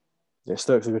 Yeah,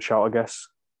 Stoke's a good shout, I guess.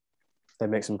 They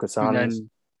make some good signings.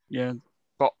 And then,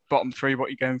 bottom three, what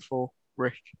are you going for,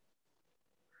 Rick?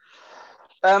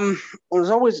 There's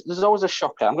always a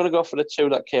shocker. I'm going to go for the two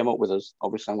that came up with us.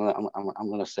 Obviously, I'm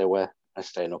going to say where they're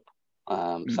staying up. So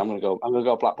I'm going to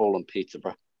go Blackpool and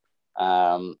Peterborough.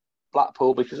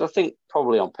 Blackpool because I think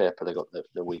probably on paper they got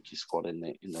the weakest squad in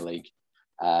the league.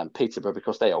 Peterborough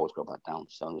because they always go back down,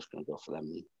 so I'm just going to go for them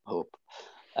and hope.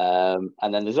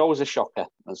 And then there's always a shocker,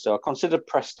 and so I considered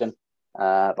Preston,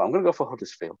 but I'm going to go for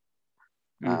Huddersfield,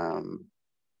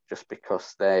 just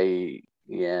because they've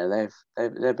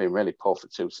been really poor for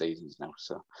 2 seasons now.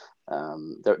 So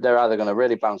they're either going to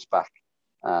really bounce back,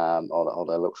 or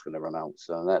their luck's going to run out.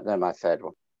 So they're my third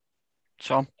one.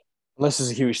 Tom? Unless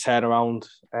there's a huge turnaround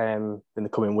in the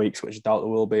coming weeks, which I doubt there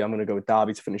will be, I'm going to go with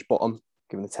Derby to finish bottom,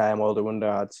 given the turmoil they're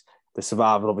under. They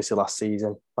survived, obviously, last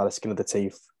season by the skin of the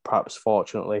teeth, perhaps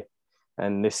fortunately.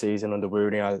 And this season under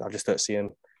Rooney, I just don't see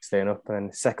them staying up. And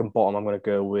then second bottom, I'm going to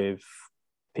go with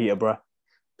Peterborough.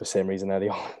 For the same reason there, they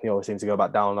always seem to go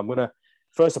back down. I'm going to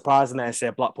throw a surprise in there and say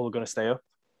Blackpool are going to stay up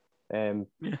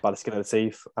by the skin of the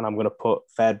teeth. And I'm going to put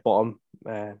third bottom,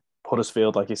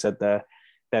 Huddersfield, like you said there.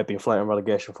 They've been floating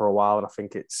relegation for a while, and I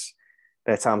think it's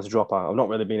their time to drop out. I've not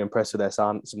really been impressed with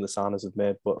some of the signings they've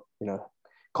made, but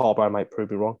Corberán might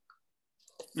prove me wrong.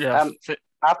 Yeah,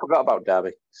 I forgot about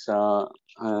Derby, so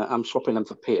I'm swapping them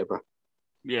for Peterborough.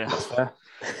 Yeah, that's fair.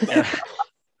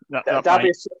 that Derby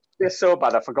is so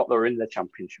bad. I forgot they were in the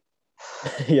Championship.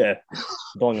 Yeah,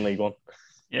 belong in League One.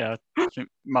 Yeah, I think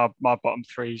my bottom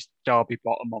three is Derby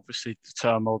bottom. Obviously, the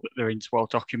turmoil that they're into well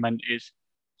documented.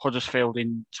 Huddersfield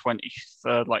in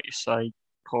 23rd, like you say,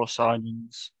 poor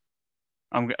signings.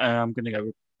 I'm going to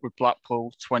go with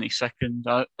Blackpool 22nd.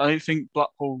 I don't think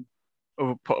Blackpool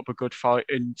will put up a good fight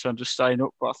in terms of staying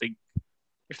up, but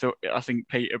I think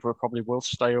Peterborough probably will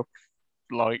stay up.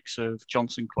 Likes of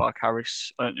Johnson, Clark,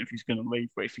 Harris. I don't know if he's going to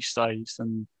leave, but if he stays,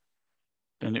 then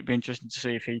it'd be interesting to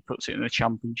see if he puts it in the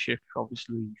Championship.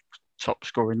 Obviously, top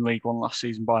scorer in League One last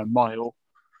season by a mile.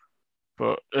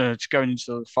 But just going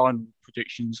into the final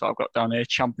predictions that I've got down here,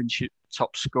 Championship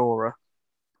top scorer.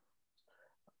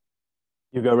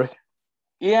 You go, Rick.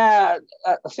 Yeah,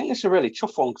 I think it's a really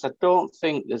tough one because I don't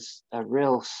think there's a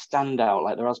real standout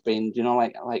like there has been,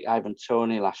 like Ivan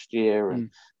Toney last year,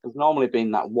 and there's normally been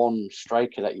that one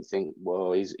striker that you think,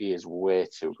 whoa, he is way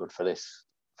too good for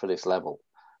this level,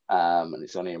 and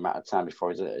it's only a matter of time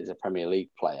before he's a Premier League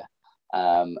player,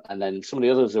 and then some of the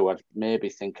others who I'd maybe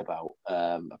think about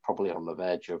are probably on the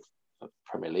verge of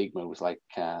Premier League moves, like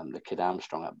the kid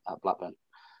Armstrong at Blackburn.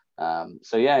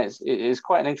 So yeah, it's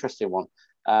quite an interesting one.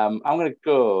 I'm going to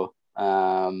go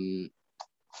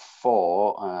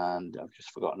for, and I've just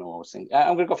forgotten what I was thinking.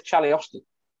 I'm going to go for Charlie Austin,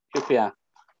 QPR.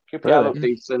 QPR look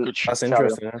decent. That's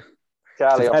interesting. Yeah.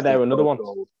 Charlie Austin. There, another one.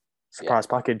 Surprise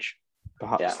package,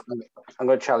 perhaps. Yeah, I'm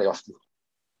going to Charlie Austin.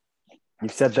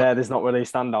 You've said there's not really a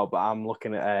standout, but I'm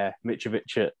looking at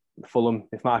Mitrovic at Fulham.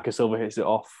 If Marcus Silva hits it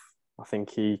off, I think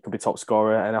he could be top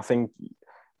scorer, and I think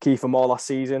Kiefer Moore last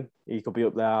season, he could be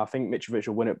up there. I think Mitrovic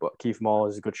will win it, but Kiefer Moore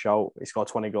is a good shout. He scored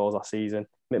 20 goals last season.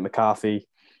 Mick McCarthy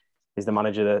is the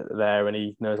manager there, and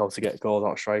he knows how to get goals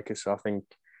out of strikers. So I think...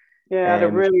 Yeah, had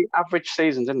a really average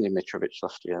season, didn't he, Mitrovic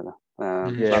last year?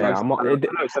 I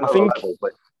think... level,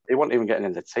 but he wasn't even getting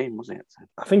in the team, was he?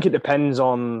 I think it depends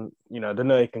on, I don't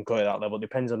know he can go at that level. It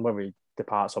depends on whether he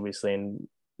departs, obviously, and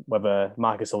whether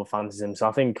Marcus Silva fancies him. So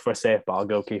I think for a safe bet, I'll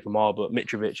go Kiefer Moore, but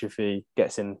Mitrovic, if he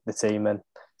gets in the team, then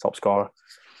top scorer.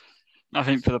 I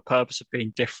think for the purpose of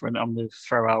being different, I'm going to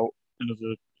throw out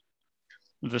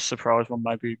another surprise one.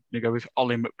 Maybe go with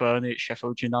Ollie McBurney at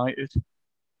Sheffield United. I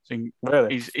think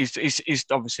really? he's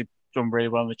obviously done really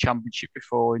well in the Championship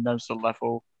before. He knows the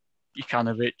level.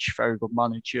 Jukanovic, very good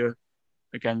manager.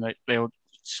 Again, they all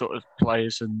sort of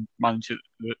players and managers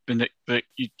that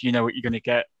you know what you're going to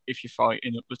get if you're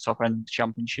fighting at the top end of the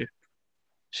Championship.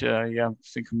 So yeah, I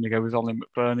think I'm going to go with Ollie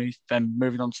McBurney. Then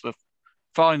moving on to the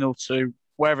final two,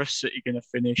 where are City going to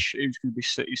finish? Who's going to be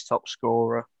City's top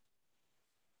scorer?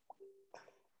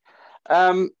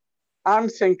 I'm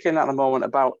thinking at the moment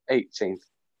about 18th.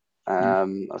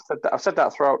 I've said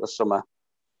that throughout the summer.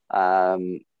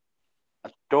 I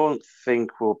don't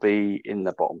think we'll be in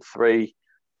the bottom three.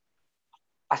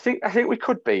 I think we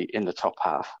could be in the top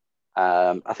half.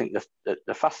 I think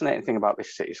the fascinating thing about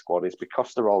this City squad is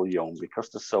because they're all young, because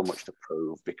there's so much to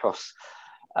prove, because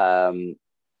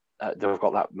they've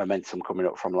got that momentum coming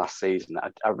up from last season.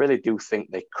 I really do think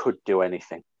they could do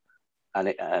anything.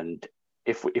 And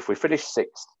if we finish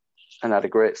sixth and had a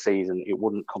great season, it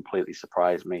wouldn't completely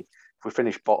surprise me. If we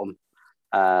finish bottom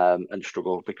and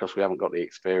struggle because we haven't got the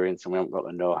experience and we haven't got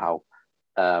the know-how,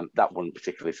 that wouldn't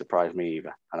particularly surprise me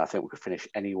either. And I think we could finish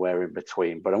anywhere in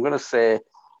between. But I'm going to say,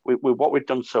 with what we've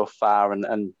done so far,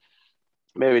 and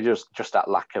maybe just that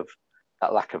lack of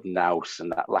nous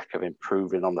and that lack of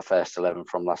improving on the first 11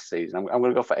 from last season, I'm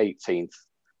going to go for 18th.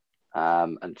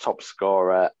 And top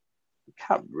scorer,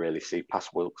 can't really see past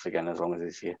Wilkes again as long as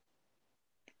he's here.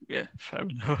 Yeah, fair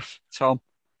enough. Tom?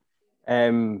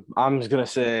 I'm just going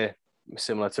to say,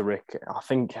 similar to Rick, I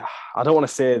think, I don't want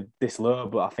to say this low,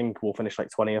 but I think we'll finish like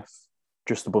 20th,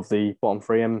 just above the bottom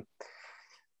three. And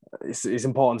it's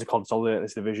important to consolidate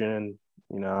this division.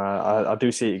 And, I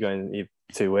do see it going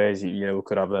two ways. We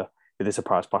could have a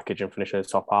surprise package and finish at the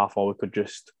top half, or we could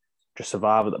just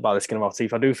survive by the skin of our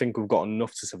teeth. I do think we've got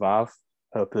enough to survive.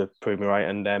 Hope they prove me right.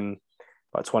 And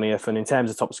about 20th. And in terms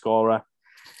of top scorer,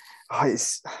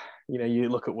 it's, you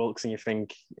look at Wilkes and you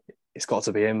think it's got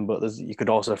to be him, but you could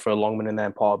also throw Longman in there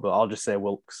in part, but I'll just say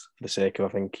Wilkes for the sake of, I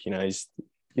think, he's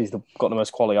got the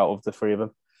most quality out of the three of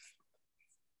them.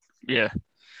 Yeah.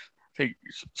 I think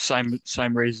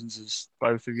same reasons as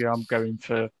both of you. I'm going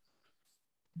for...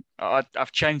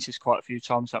 I've changed this quite a few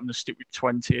times. I'm going to stick with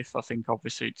 20th. I think,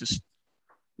 obviously, just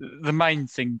the main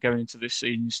thing going into this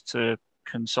season is to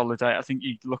consolidate. I think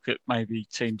you look at maybe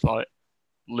teams like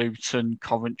Luton,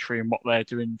 Coventry, and what they're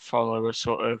doing, follow a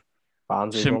sort of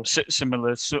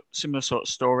similar sort of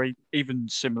story, even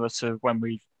similar to when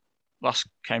we last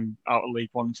came out of League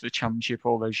One into the Championship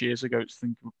all those years ago. I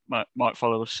think might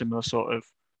follow a similar sort of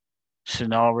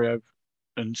scenario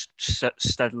and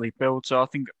steadily build. So I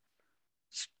think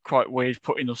it's quite weird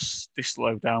putting us this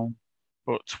low down,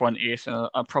 but 20th, and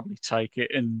I'll probably take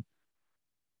it. And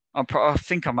I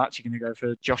think I'm actually going to go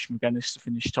for Josh McGuinness to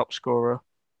finish top scorer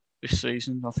this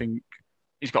season. I think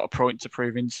he's got a point to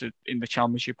prove in the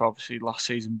Championship. Obviously, last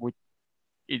season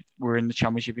we're in the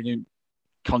Championship. He didn't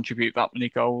contribute that many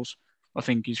goals. I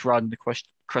think he's riding the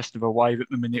crest of a wave at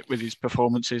the minute with his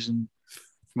performances and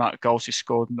the amount of goals he's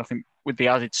scored. And I think with the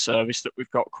added service that we've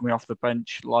got coming off the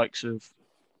bench, likes of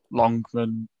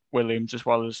Longman, Williams, as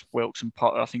well as Wilkes and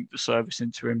Potter, I think the service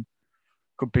into him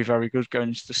could be very good going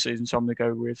into the season. So I'm going to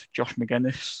go with Josh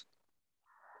McGuinness.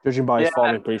 Judging by his Yeah,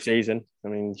 form in pre-season, I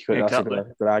mean, that's a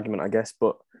good argument, I guess.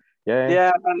 But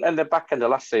yeah, and the back end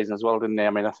of last season as well, didn't he? I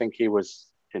mean, I think he was,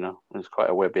 was quite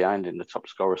a way behind in the top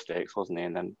scorer stakes, wasn't he?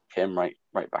 And then came right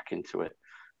back into it.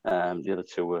 The other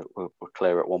two were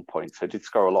clear at one point, so he did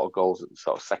score a lot of goals at the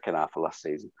sort of second half of last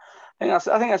season. I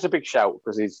think that's a big shout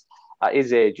because he's at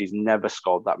his age, he's never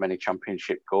scored that many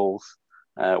championship goals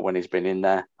when he's been in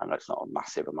there. I know it's not a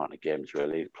massive amount of games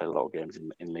really. He's played a lot of games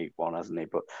in League One, hasn't he?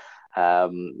 But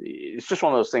it's just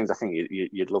one of those things. I think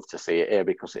you'd love to see it here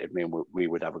because it'd mean we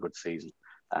would have a good season.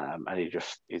 And he's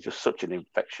just such an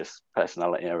infectious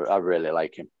personality. I really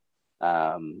like him.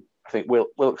 I think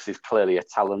Wilkes is clearly a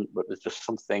talent, but there's just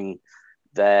something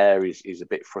there. He's a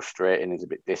bit frustrating. He's a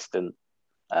bit distant.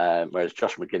 Whereas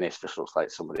Josh McGuinness just looks like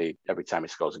somebody, every time he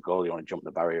scores a goal, you want to jump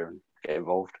the barrier and get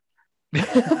involved.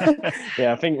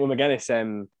 Yeah, I think with McGuinness,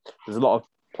 there's a lot of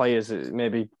players,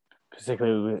 maybe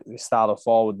particularly the style of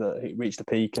forward, that reach the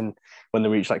peak and when they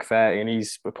reach like 30, and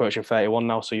he's approaching 31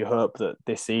 now. So you hope that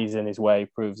this season is where he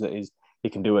proves that he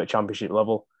can do it at championship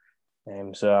level.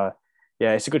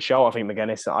 Yeah, it's a good shout. I think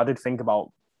McGuinness. I did think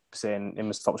about saying him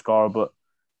as top scorer, but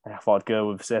I thought I'd go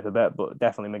with a safer bet. But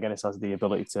definitely McGuinness has the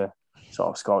ability to sort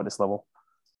of score at this level.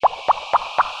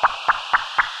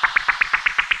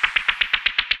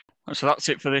 So that's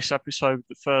it for this episode,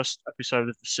 the first episode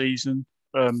of the season.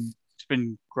 It's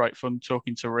been great fun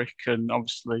talking to Rick, and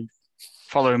obviously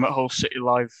follow him at Hull City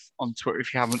Live on Twitter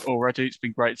if you haven't already. It's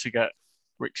been great to get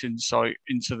Rick's insight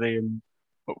into the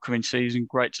upcoming season.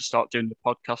 Great to start doing the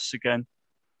podcasts again.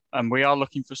 And we are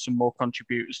looking for some more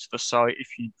contributors to the site. If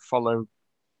you follow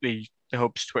the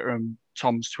Hub's Twitter and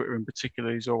Tom's Twitter in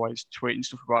particular, he's always tweeting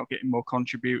stuff about getting more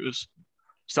contributors.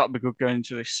 So that'll be good going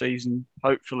into this season.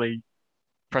 Hopefully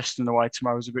Preston away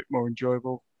tomorrow is a bit more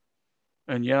enjoyable.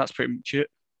 And yeah, that's pretty much it.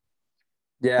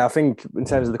 Yeah, I think in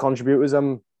terms of the contributors,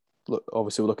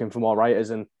 obviously we're looking for more writers,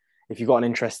 and if you've got an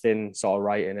interest in sort of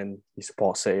writing and you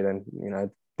support City, then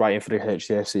writing for the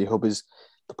HCFC Hub is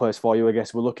the place for you. I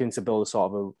guess we're looking to build a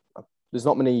sort of there's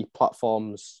not many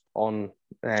platforms on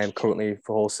currently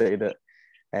for Hull City that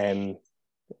in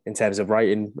terms of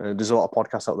writing, there's a lot of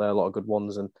podcasts out there, a lot of good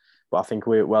ones, but I think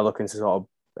we're looking to sort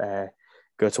of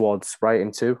go towards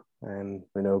writing too.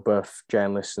 Both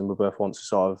journalists and we both want to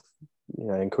sort of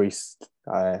increase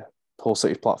Hull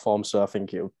City's platform. So I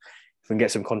think if we can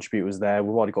get some contributors there,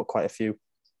 we've already got quite a few.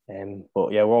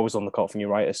 But yeah, we're always on the call for new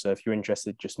writers. So if you're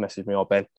interested, just message me or Ben.